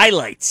see the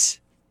highlights?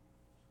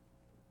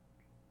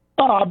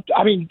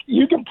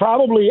 You can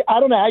probably, I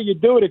don't know how you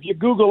do it. If you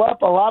Google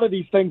up, a lot of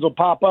these things will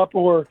pop up,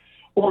 or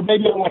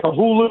maybe on like a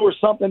Hulu or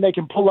something, they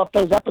can pull up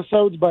those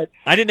episodes. But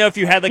I didn't know if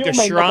you had like a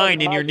shrine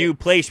in your new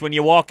place. When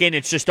you walk in,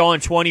 it's just on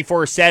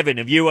 24/7.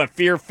 If you have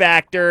Fear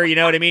Factor, you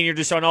know what I mean? You're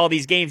just on all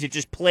these games. It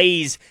just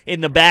plays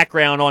in the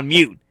background on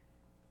mute.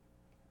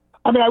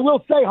 I will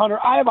say, Hunter,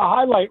 I have a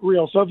highlight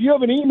reel. So if you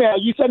have an email,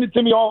 you send it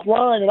to me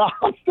offline, and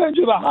I'll send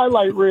you the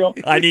highlight reel.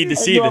 I need to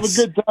see you'll this.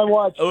 Have a good time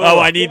watching.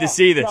 I need to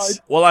see this.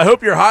 Well, I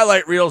hope your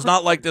highlight reel's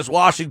not like this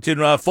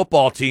Washington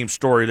football team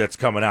story that's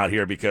coming out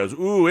here because,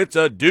 it's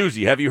a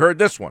doozy. Have you heard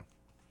this one?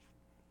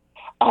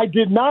 I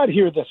did not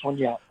hear this one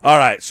yet. All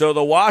right, so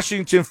the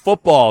Washington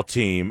football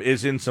team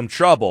is in some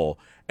trouble,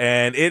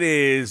 and it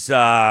is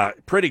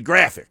pretty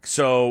graphic.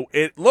 So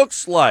it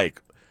looks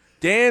like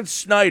Dan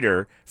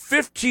Snyder,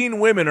 15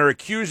 women are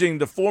accusing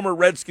the former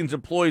Redskins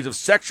employees of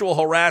sexual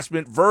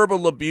harassment,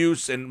 verbal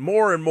abuse, and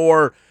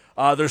more.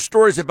 There's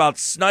stories about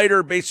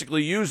Snyder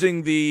basically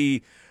using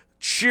the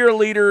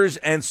cheerleaders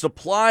and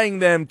supplying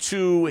them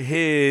to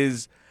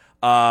his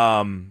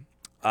clients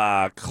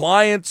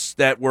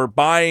that were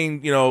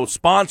buying,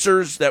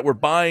 sponsors that were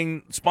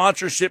buying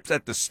sponsorships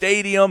at the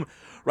stadium,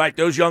 right?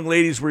 Those young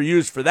ladies were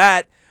used for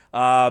that.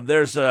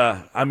 There's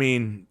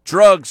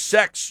drugs,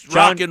 sex,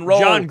 rock and roll.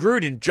 Jay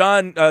Gruden.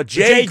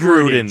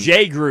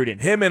 Jay Gruden.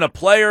 Him and a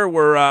player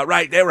were,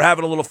 they were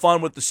having a little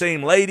fun with the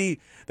same lady.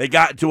 They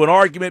got into an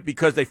argument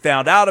because they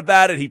found out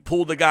about it. He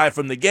pulled the guy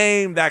from the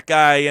game. That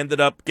guy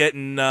ended up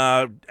getting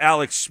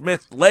Alex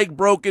Smith's leg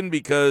broken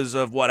because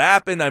of what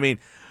happened.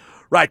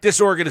 This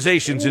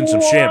organization's in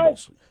some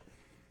shambles.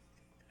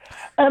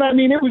 And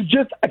it was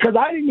just because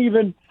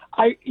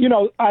I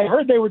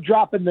heard they were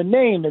dropping the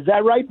name. Is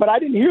that right? But I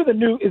didn't hear the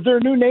new. Is there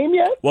a new name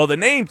yet? Well, the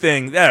name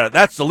thing,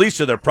 that's the least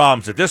of their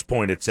problems at this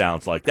point, it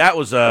sounds like. That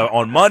was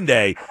on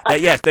Monday.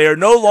 That, yes, they are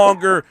no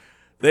longer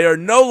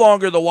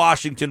the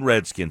Washington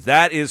Redskins.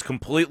 That is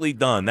completely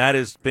done. That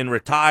has been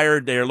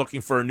retired. They are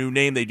looking for a new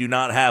name. They do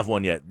not have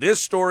one yet.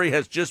 This story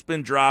has just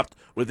been dropped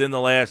within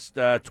the last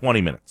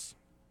 20 minutes.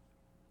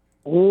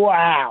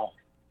 Wow.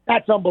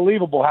 That's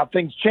unbelievable how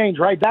things change,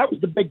 right? That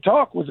was the big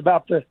talk, was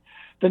about the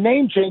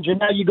name change, and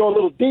now you go a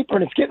little deeper,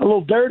 and it's getting a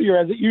little dirtier,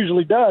 as it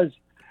usually does.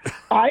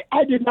 I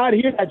did not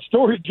hear that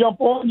story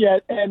jump on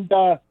yet, and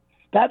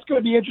that's going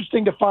to be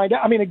interesting to find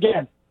out. I mean,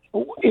 again,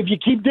 if you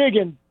keep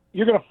digging,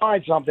 you're going to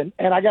find something,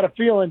 and I got a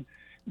feeling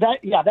that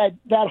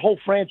whole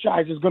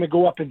franchise is going to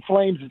go up in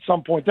flames at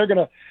some point.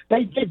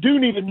 They do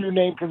need a new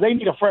name because they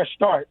need a fresh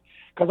start,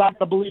 because I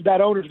believe that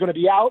owner is going to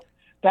be out,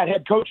 that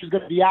head coach is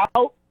going to be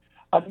out,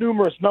 a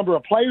numerous number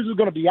of players are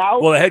going to be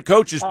out. Well, the head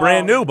coach is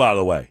brand new, by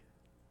the way.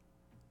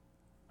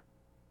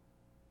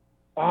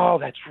 Oh,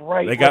 that's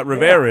right. They got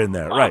Rivera in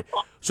there, right?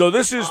 So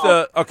this is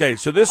So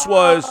this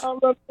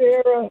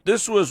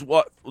was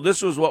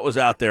what was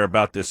out there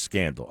about this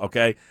scandal.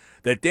 Okay,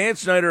 that Dan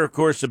Snyder, of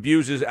course,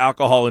 abuses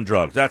alcohol and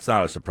drugs. That's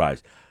not a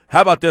surprise.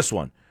 How about this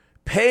one?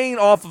 Paying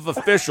off of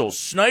officials.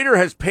 Snyder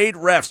has paid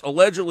refs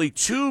allegedly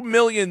 $2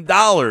 million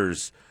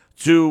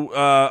to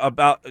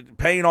about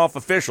paying off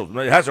officials.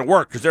 It hasn't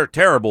worked because they're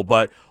terrible,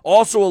 but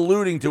also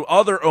alluding to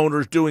other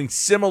owners doing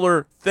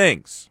similar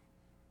things.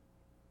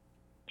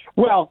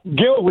 Well,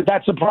 Gil, would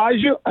that surprise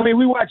you? I mean,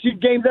 we watch these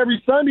games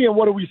every Sunday, and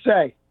what do we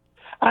say?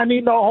 I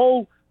mean, the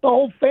whole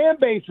fan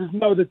bases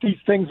know that these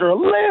things are a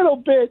little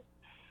bit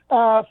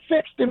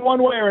fixed in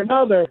one way or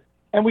another,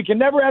 and we can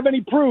never have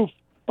any proof,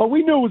 but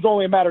we knew it was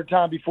only a matter of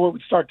time before it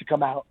would start to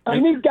come out. I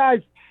mean, these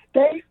guys,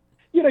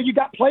 you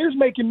got players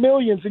making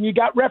millions, and you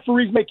got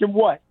referees making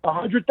what,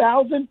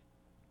 100,000?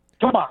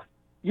 Come on.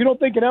 You don't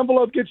think an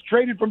envelope gets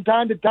traded from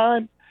time to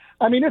time?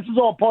 I mean, this is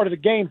all part of the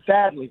game,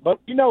 sadly, but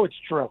you know it's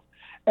true.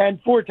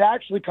 And for it to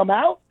actually come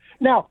out,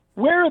 now,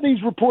 where are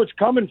these reports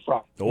coming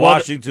from? The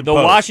Washington Post. The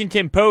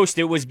Washington Post.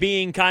 It was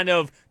being kind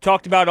of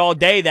talked about all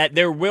day that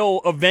there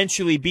will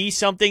eventually be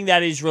something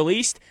that is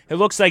released. It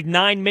looks like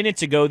 9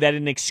 minutes ago that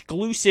an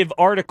exclusive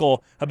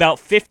article about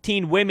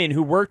 15 women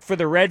who worked for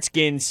the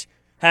Redskins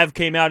have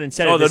came out and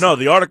said Oh, no,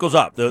 the article's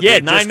up. 9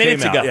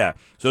 minutes ago. Yeah.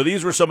 So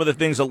these were some of the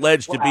things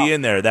alleged to be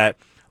in there, that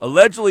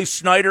allegedly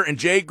Snyder and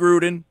Jay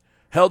Gruden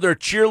held their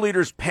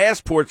cheerleaders'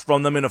 passports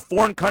from them in a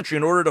foreign country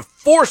in order to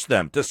force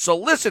them to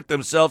solicit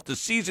themselves to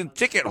season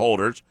ticket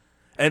holders.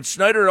 And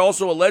Snyder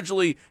also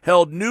allegedly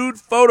held nude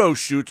photo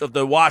shoots of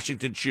the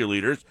Washington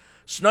cheerleaders.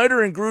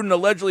 Snyder and Gruden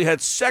allegedly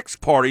had sex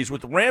parties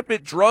with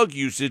rampant drug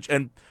usage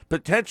and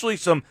potentially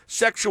some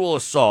sexual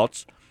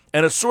assaults.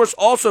 And a source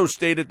also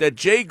stated that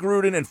Jay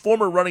Gruden and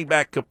former running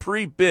back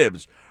Capri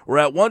Bibbs were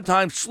at one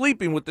time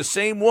sleeping with the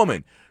same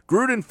woman.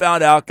 Gruden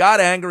found out,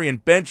 got angry,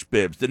 and benched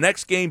Bibbs. The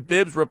next game,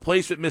 Bibbs'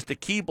 replacement missed a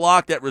key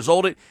block that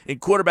resulted in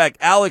quarterback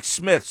Alex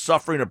Smith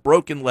suffering a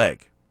broken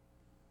leg.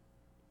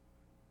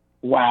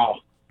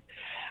 Wow.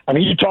 I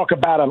mean, you talk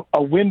about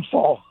a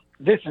windfall.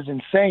 This is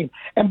insane.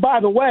 And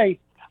by the way,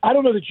 I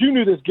don't know that you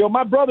knew this, Gil.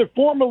 My brother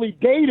formerly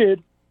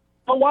dated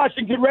a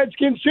Washington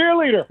Redskins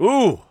cheerleader.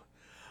 Ooh.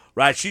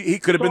 Right. He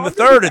could have been the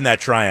third in that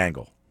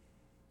triangle.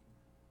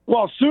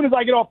 Well, as soon as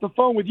I get off the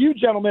phone with you,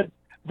 gentlemen,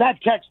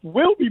 that text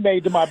will be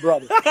made to my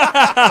brother.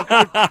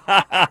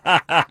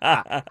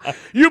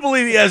 You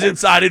believe he has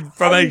inside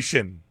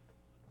information?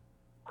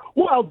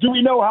 Well, do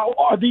we know how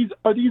are these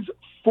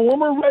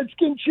former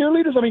Redskin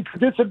cheerleaders? I mean,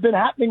 could this have been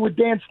happening with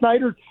Dan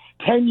Snyder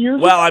 10 years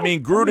ago? Well, I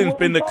mean, Gruden's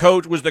been the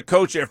coach, was the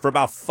coach there for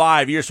about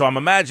 5 years, so I'm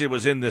imagining it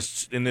was in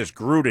this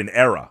Gruden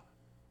era.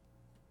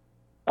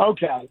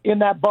 Okay, in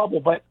that bubble,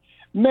 but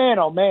man,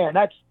 oh man,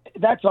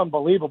 that's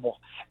unbelievable.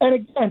 And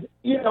again,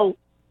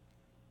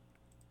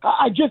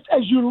 I just,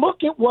 as you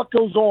look at what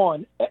goes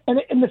on,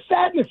 and the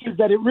sadness is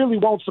that it really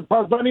won't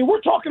surprise. But I mean,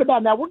 we're talking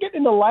about now, we're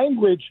getting into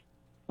language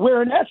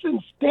where, in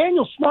essence,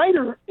 Daniel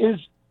Snyder is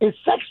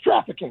sex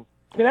trafficking.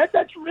 I mean,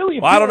 that's really.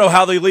 Well, I don't know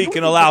how the league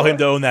can allow him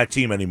to own that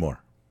team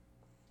anymore.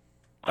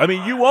 I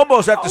mean, you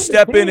almost have to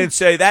step in and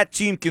say that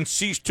team can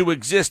cease to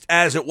exist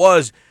as it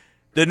was.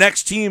 The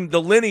next team,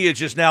 the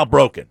lineage is now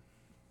broken.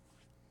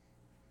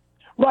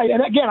 Right,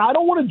 and again, I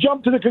don't want to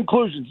jump to the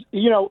conclusions,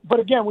 but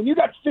again, when you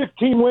got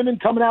 15 women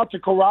coming out to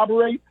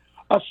corroborate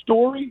a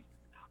story,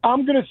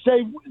 I'm going to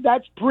say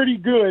that's pretty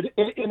good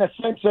in a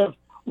sense of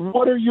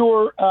what are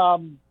your,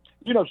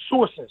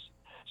 sources.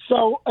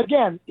 So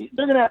again,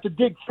 they're going to have to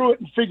dig through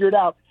it and figure it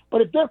out.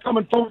 But if they're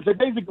coming forward and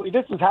say, basically,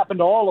 this has happened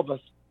to all of us,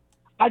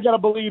 I got to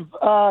believe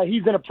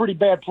he's in a pretty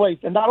bad place.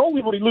 And not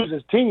only would he lose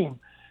his team,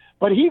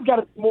 but he's got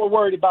to be more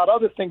worried about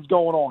other things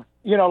going on,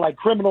 like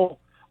criminal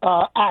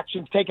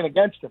actions taken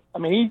against him. I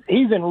mean,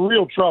 he's in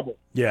real trouble.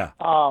 Yeah.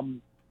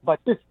 But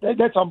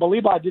that's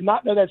unbelievable. I did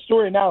not know that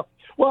story. Now,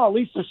 well, at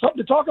least there's something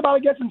to talk about, I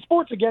guess, in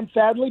sports again,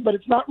 sadly, but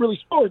it's not really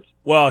sports.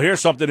 Well, here's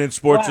something in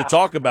sports to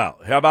talk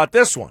about. How about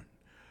this one?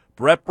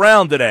 Brett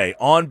Brown today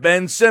on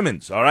Ben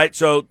Simmons. All right,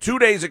 so 2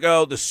 days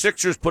ago, the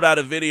Sixers put out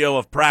a video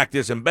of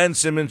practice, and Ben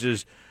Simmons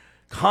is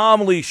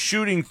calmly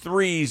shooting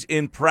threes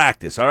in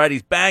practice. All right,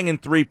 he's banging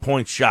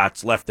 3-point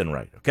shots left and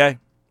right, okay?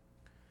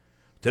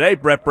 Today,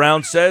 Brett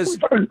Brown says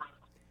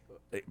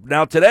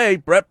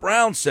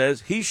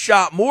he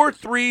shot more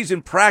threes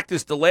in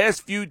practice the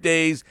last few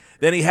days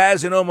than he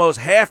has in almost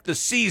half the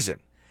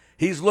season.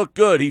 He's looked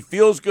good. He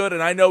feels good,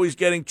 and I know he's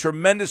getting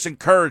tremendous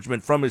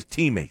encouragement from his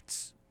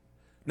teammates.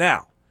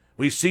 Now,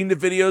 we've seen the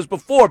videos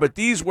before, but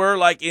these were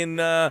like in,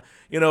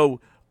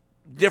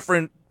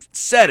 different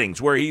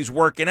settings where he's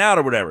working out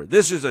or whatever.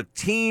 This is a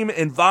team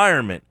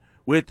environment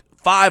with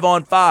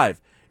 5-on-5.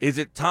 Is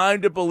it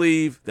time to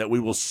believe that we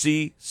will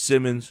see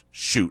Simmons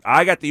shoot?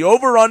 I got the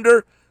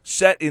over-under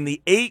set in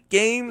the 8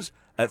 games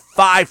at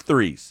 5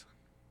 threes.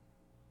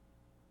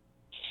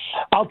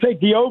 I'll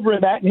take the over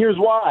in that, and here's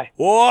why.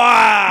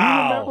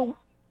 Wow!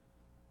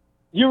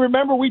 You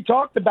remember we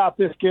talked about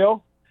this,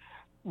 Gil.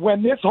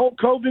 When this whole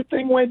COVID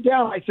thing went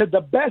down, I said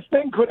the best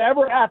thing could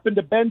ever happen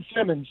to Ben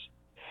Simmons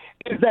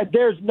is that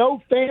there's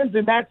no fans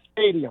in that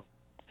stadium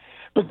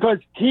because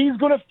he's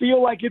going to feel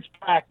like it's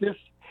practice.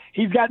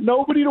 He's got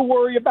nobody to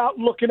worry about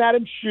looking at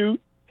him shoot,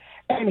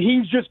 and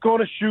he's just going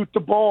to shoot the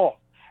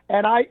ball.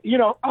 And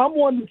I'm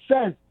one that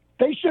says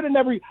they should have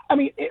never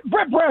 –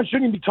 Brett Brown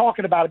shouldn't even be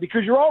talking about it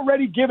because you're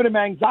already giving him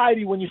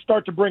anxiety when you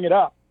start to bring it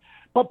up.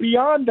 But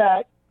beyond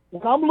that,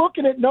 when I'm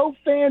looking at no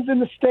fans in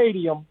the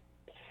stadium,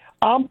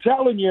 I'm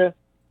telling you,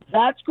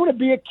 that's going to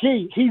be a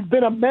key. He's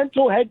been a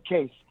mental head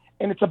case,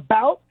 and it's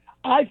about,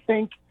 I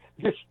think,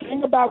 this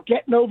thing about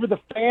getting over the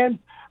fans.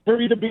 They're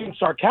either being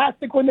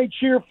sarcastic when they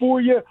cheer for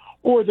you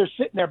or they're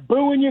sitting there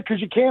booing you because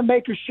you can't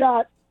make a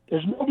shot.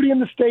 There's nobody in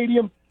the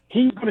stadium.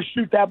 He's going to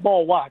shoot that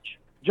ball. Watch.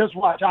 Just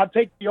watch. I'll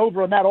take the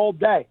over on that all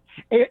day.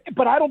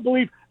 But I don't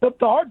believe – the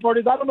hard part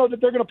is I don't know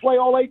that they're going to play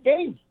all 8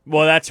 games.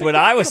 Well, that's what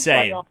I was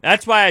saying.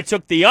 That's why I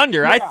took the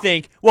under. Yeah. I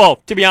think – well,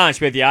 to be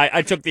honest with you,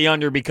 I took the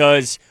under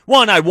because,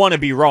 one, I want to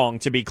be wrong,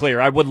 to be clear.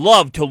 I would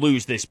love to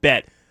lose this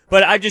bet.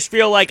 But I just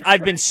feel like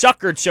I've been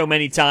suckered so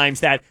many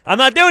times that I'm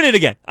not doing it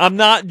again. I'm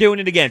not doing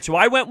it again. So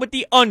I went with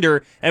the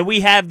under, and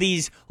we have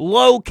these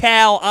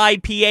low-cal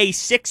IPA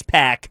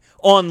 6-pack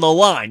on the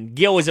line.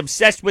 Gil is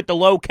obsessed with the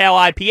low-cal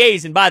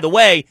IPAs, and by the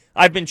way,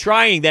 I've been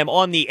trying them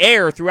on the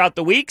air throughout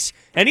the weeks,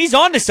 and he's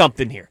on to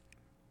something here.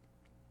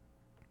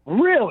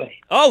 Really?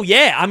 Oh,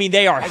 yeah.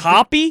 They are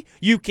hoppy.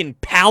 You can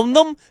pound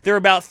them. They're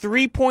about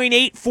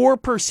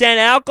 3.84%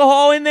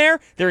 alcohol in there.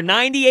 They're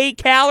 98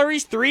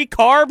 calories, 3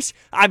 carbs.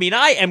 I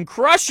am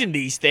crushing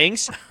these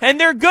things, and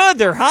they're good.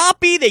 They're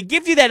hoppy. They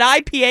give you that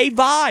IPA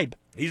vibe.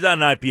 He's not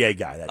an IPA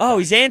guy.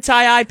 He's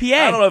anti-IPA.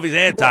 I don't know if he's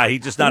anti.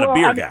 He's just not a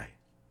beer guy.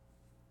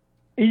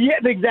 Yeah,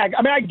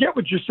 exactly. I get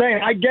what you're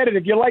saying. I get it.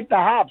 If you like the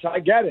hops, I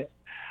get it.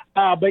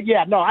 But,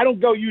 yeah, no, I don't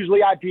go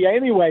usually IPA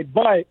anyway,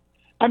 but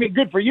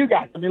good for you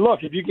guys.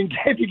 Look, if you can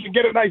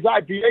get a nice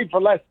IPA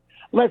for less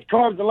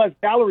carbs and less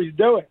calories,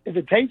 do it. If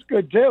it tastes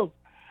good too,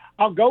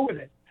 I'll go with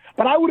it.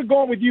 But I would have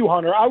gone with you,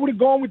 Hunter. I would have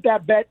gone with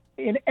that bet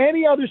in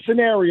any other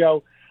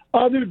scenario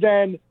other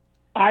than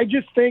I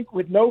just think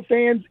with no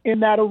fans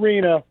in that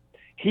arena,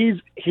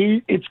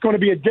 it's going to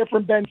be a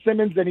different Ben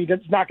Simmons, and he's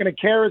not going to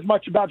care as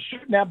much about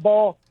shooting that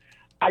ball.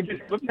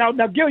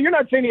 Now, Gil, you're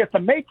not saying he has to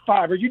make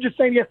 5. Are you just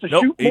saying he has to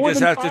shoot more than 5? He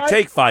just has to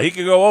take 5. He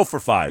could go 0 for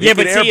 5. Yeah, he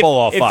but could airball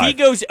all 5. If he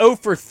goes 0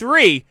 for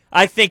 3,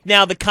 I think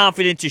now the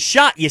confidence is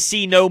shot. You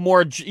see no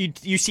more.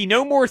 You see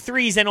no more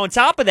threes, and on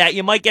top of that,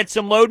 you might get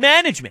some load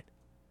management.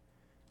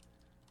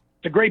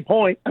 It's a great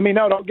point.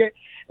 Don't get.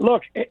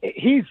 Look,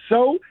 he's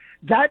so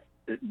that.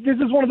 This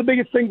is one of the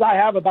biggest things I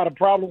have about a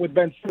problem with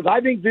Ben Simmons. I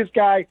think this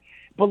guy,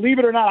 believe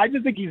it or not, I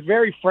just think he's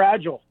very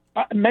fragile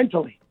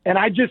mentally, and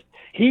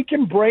he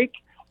can break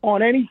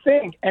on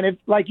anything. And if,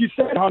 like you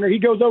said, Hunter, he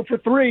goes 0 for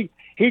 3,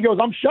 he goes,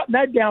 I'm shutting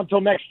that down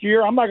till next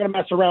year. I'm not going to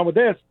mess around with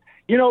this.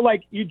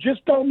 You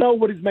just don't know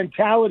what his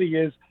mentality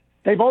is.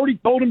 They've already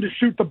told him to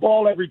shoot the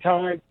ball every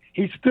time.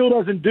 He still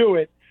doesn't do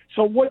it.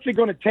 So what's it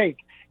going to take?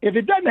 If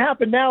it doesn't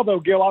happen now, though,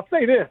 Gil, I'll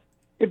say this.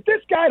 If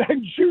this guy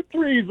doesn't shoot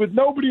threes with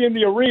nobody in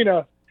the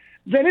arena,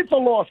 then it's a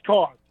lost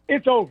cause.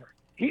 It's over.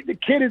 The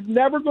kid is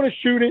never going to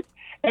shoot it,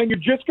 and you're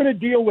just going to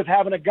deal with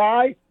having a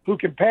guy who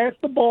can pass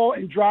the ball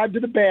and drive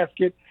to the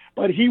basket,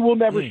 but he will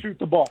never shoot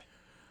the ball.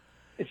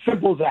 It's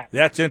simple as that.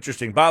 That's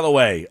interesting. By the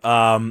way,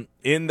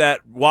 in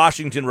that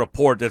Washington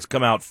report that's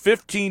come out,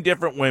 15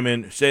 different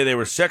women say they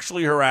were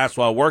sexually harassed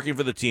while working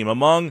for the team.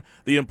 Among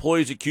the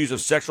employees accused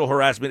of sexual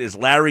harassment is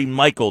Larry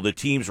Michael, the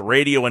team's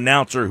radio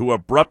announcer, who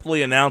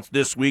abruptly announced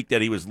this week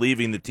that he was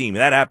leaving the team.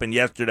 That happened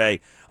yesterday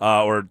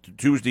or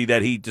Tuesday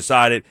that he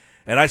decided.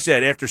 And I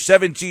said, after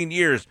 17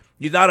 years,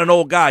 he's not an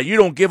old guy. You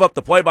don't give up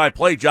the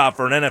play-by-play job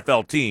for an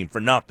NFL team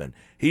for nothing.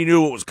 He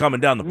knew what was coming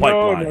down the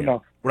pipeline.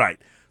 No. Right.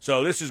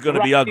 So this is going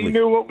to be ugly. He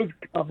knew what was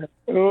coming.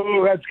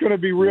 Oh, that's going to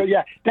be real.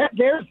 Yeah,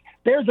 there's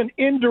an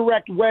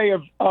indirect way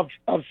of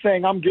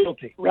saying I'm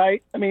guilty,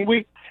 right?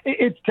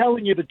 It's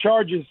telling you the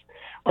charges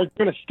are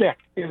going to stick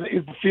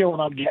is the feeling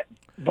I'm getting.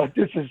 But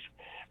this is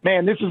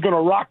going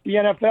to rock the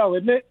NFL,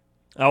 isn't it?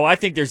 Oh, I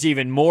think there's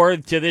even more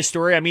to this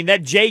story. I mean,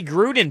 that Jay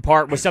Gruden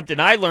part was something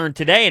I learned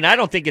today, and I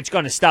don't think it's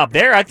going to stop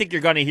there. I think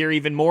you're going to hear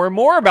even more and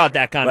more about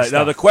that kind of stuff.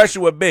 Now, the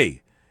question would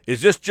be,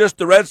 is this just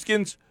the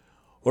Redskins?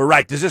 Or,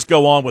 does this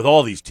go on with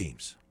all these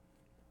teams?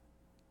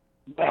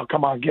 Well,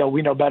 come on, Gil.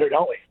 We know better,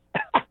 don't we?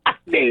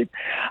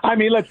 I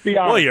mean, let's be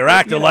honest. Well, you're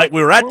acting like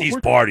we were at these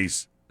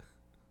parties.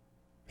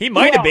 He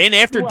might have been.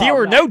 After Deal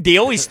or No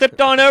Deal, he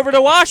slipped on over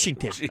to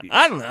Washington.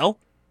 I don't know.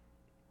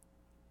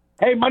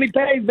 Hey, money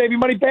pays, baby,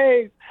 money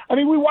pays. I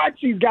mean, we watch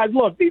these guys.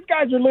 Look, these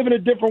guys are living a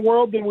different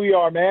world than we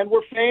are, man.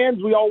 We're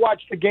fans. We all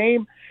watch the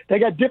game. They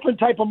got different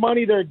type of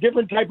money. They're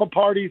different type of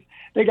parties.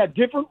 They got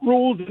different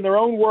rules in their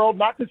own world.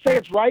 Not to say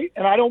it's right,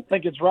 and I don't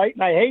think it's right,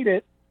 and I hate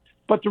it.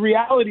 But the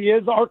reality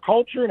is our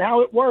culture and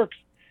how it works.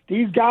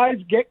 These guys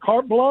get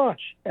carte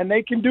blanche, and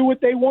they can do what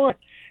they want,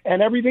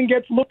 and everything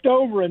gets looked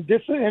over. And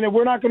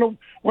we're not going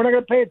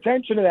to pay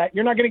attention to that.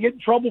 You're not going to get in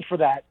trouble for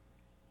that.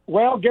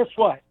 Well, guess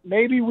what?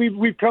 Maybe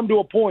we've come to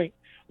a point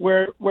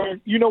where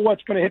you know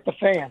what's going to hit the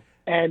fan,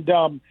 and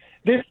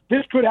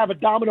this could have a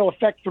domino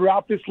effect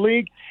throughout this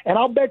league. And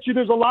I'll bet you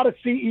there's a lot of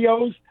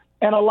CEOs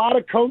and a lot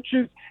of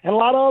coaches and a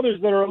lot of others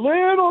that are a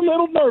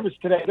little nervous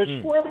today.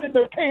 They're squirming in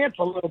their pants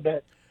a little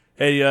bit.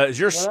 Hey, is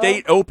your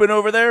state open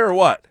over there or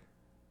what?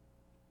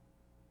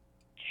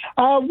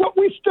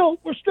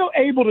 We're still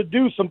able to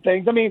do some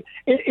things. I mean,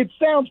 it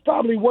sounds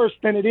probably worse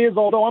than it is,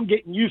 although I'm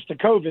getting used to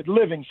COVID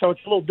living, so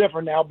it's a little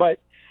different now. But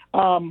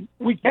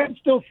we can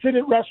still sit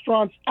at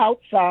restaurants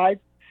outside,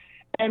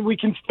 and we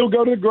can still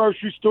go to the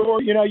grocery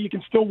store. You know, you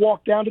can still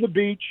walk down to the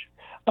beach.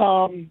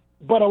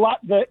 But a lot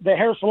the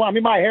hair salon. I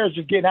mean, my hair is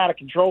just getting out of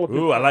control.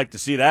 Ooh, I like to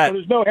see that. So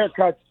there's no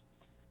haircuts.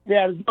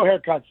 Yeah, there's no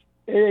haircuts.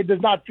 It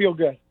does not feel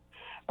good.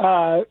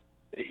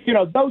 You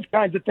know, those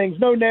kinds of things.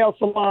 No nail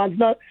salons.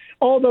 Not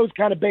all those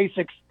kind of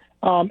basics.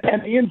 And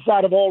the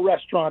inside of all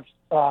restaurants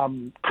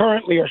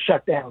currently are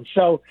shut down.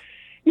 So,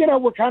 you know,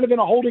 we're kind of in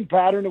a holding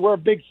pattern. We're a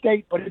big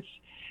state, but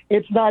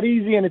it's not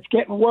easy, and it's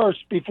getting worse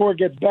before it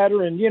gets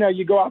better. And, you know,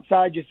 you go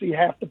outside, you see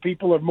half the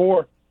people or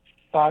more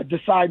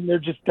deciding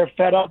they're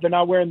fed up. They're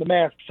not wearing the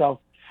mask. So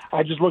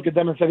I just look at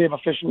them and say they've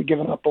officially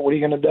given up. But what are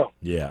you going to do?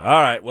 Yeah.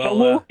 All right. Well,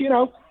 so you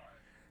know.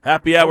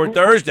 Happy Hour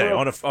Thursday.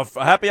 On a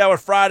Happy Hour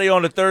Friday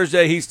on a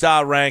Thursday, he's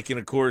Todd Ranck. And,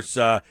 of course,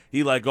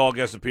 he, like all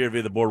guests, appeared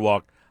via the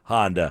Boardwalk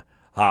Honda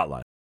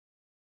hotline.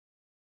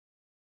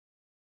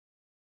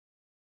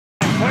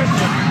 3 ain't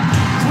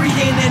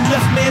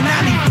enough, man.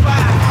 I need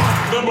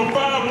 5. Number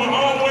 5 will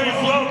always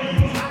love you.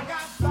 I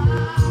got 5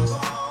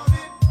 on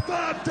it.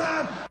 5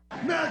 times.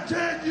 Now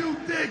can you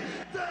dig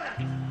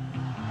that?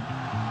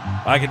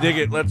 I can dig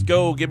it. Let's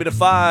go. Give me the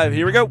 5.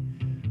 Here we go.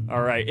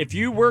 All right. If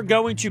you were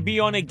going to be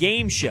on a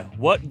game show,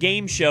 what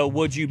game show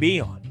would you be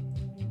on?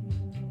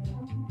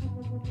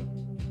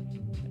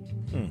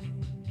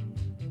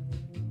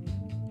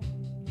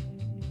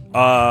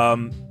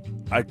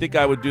 I think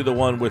I would do the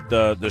one with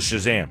the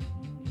Shazam.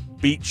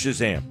 Beat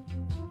Shazam.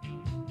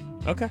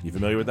 Okay. You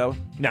familiar with that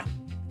one? No.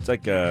 It's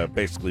like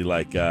basically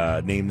like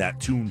name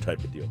that tune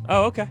type of deal.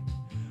 Oh, okay.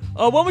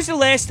 When was the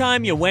last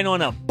time you went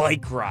on a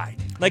bike ride?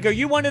 Like, are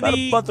you one of About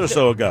a month or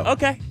so ago.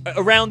 Okay.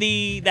 Around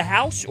the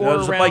house or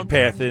there's around? a bike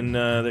path in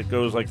that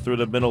goes like through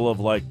the middle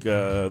of like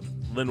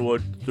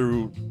Linwood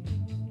through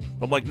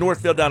from like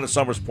Northfield down to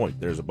Summers Point.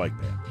 There's a bike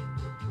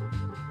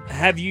path.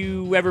 Have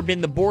you ever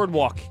been the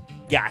boardwalk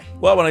guy?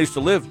 Well, when I used to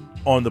live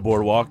on the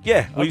boardwalk,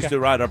 yeah, we Okay. used to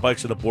ride our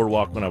bikes on the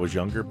boardwalk when I was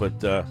younger.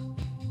 But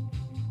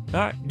All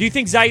right. Do you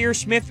think Zaire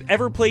Smith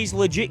ever plays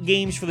legit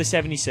games for the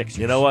 76ers?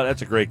 you know what?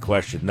 That's a great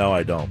question. No,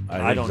 I don't. I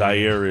think don't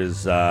Zaire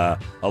is a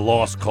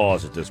lost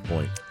cause at this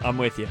point. I'm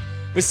with you.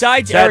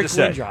 Besides Sad Eric to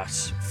say.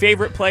 Lindros,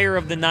 favorite player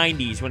of the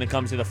 90s when it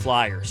comes to the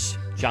Flyers?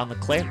 John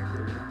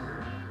LeClair?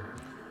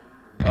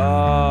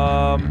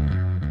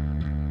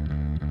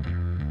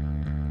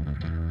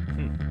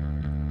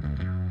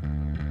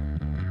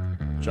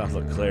 John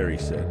LeClair, he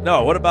said.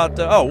 No, what about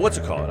what's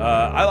it called?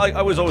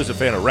 I was always a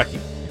fan of Recchi.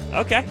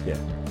 Okay. Yeah.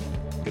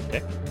 Good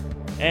pick.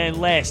 And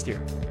last year,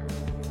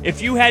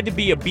 if you had to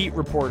be a beat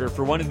reporter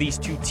for one of these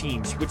two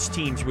teams, which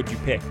teams would you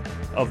pick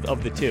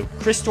of the two?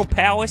 Crystal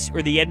Palace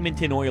or the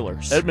Edmonton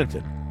Oilers?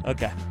 Edmonton.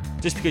 Okay.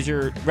 Just because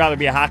you'd rather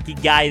be a hockey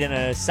guy than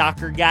a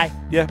soccer guy?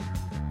 Yeah.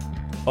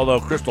 Although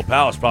Crystal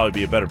Palace probably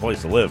be a better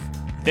place to live.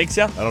 Think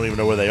so? I don't even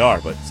know where they are,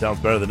 but it sounds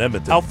better than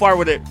Edmonton. How far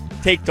would it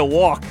take to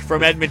walk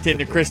from Edmonton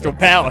to Crystal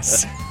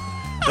Palace?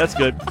 That's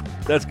good.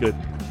 That's good.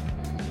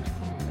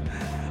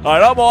 All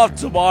right, I'm off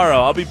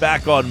tomorrow. I'll be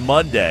back on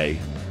Monday.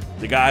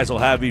 The guys will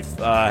have you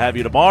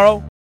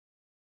tomorrow.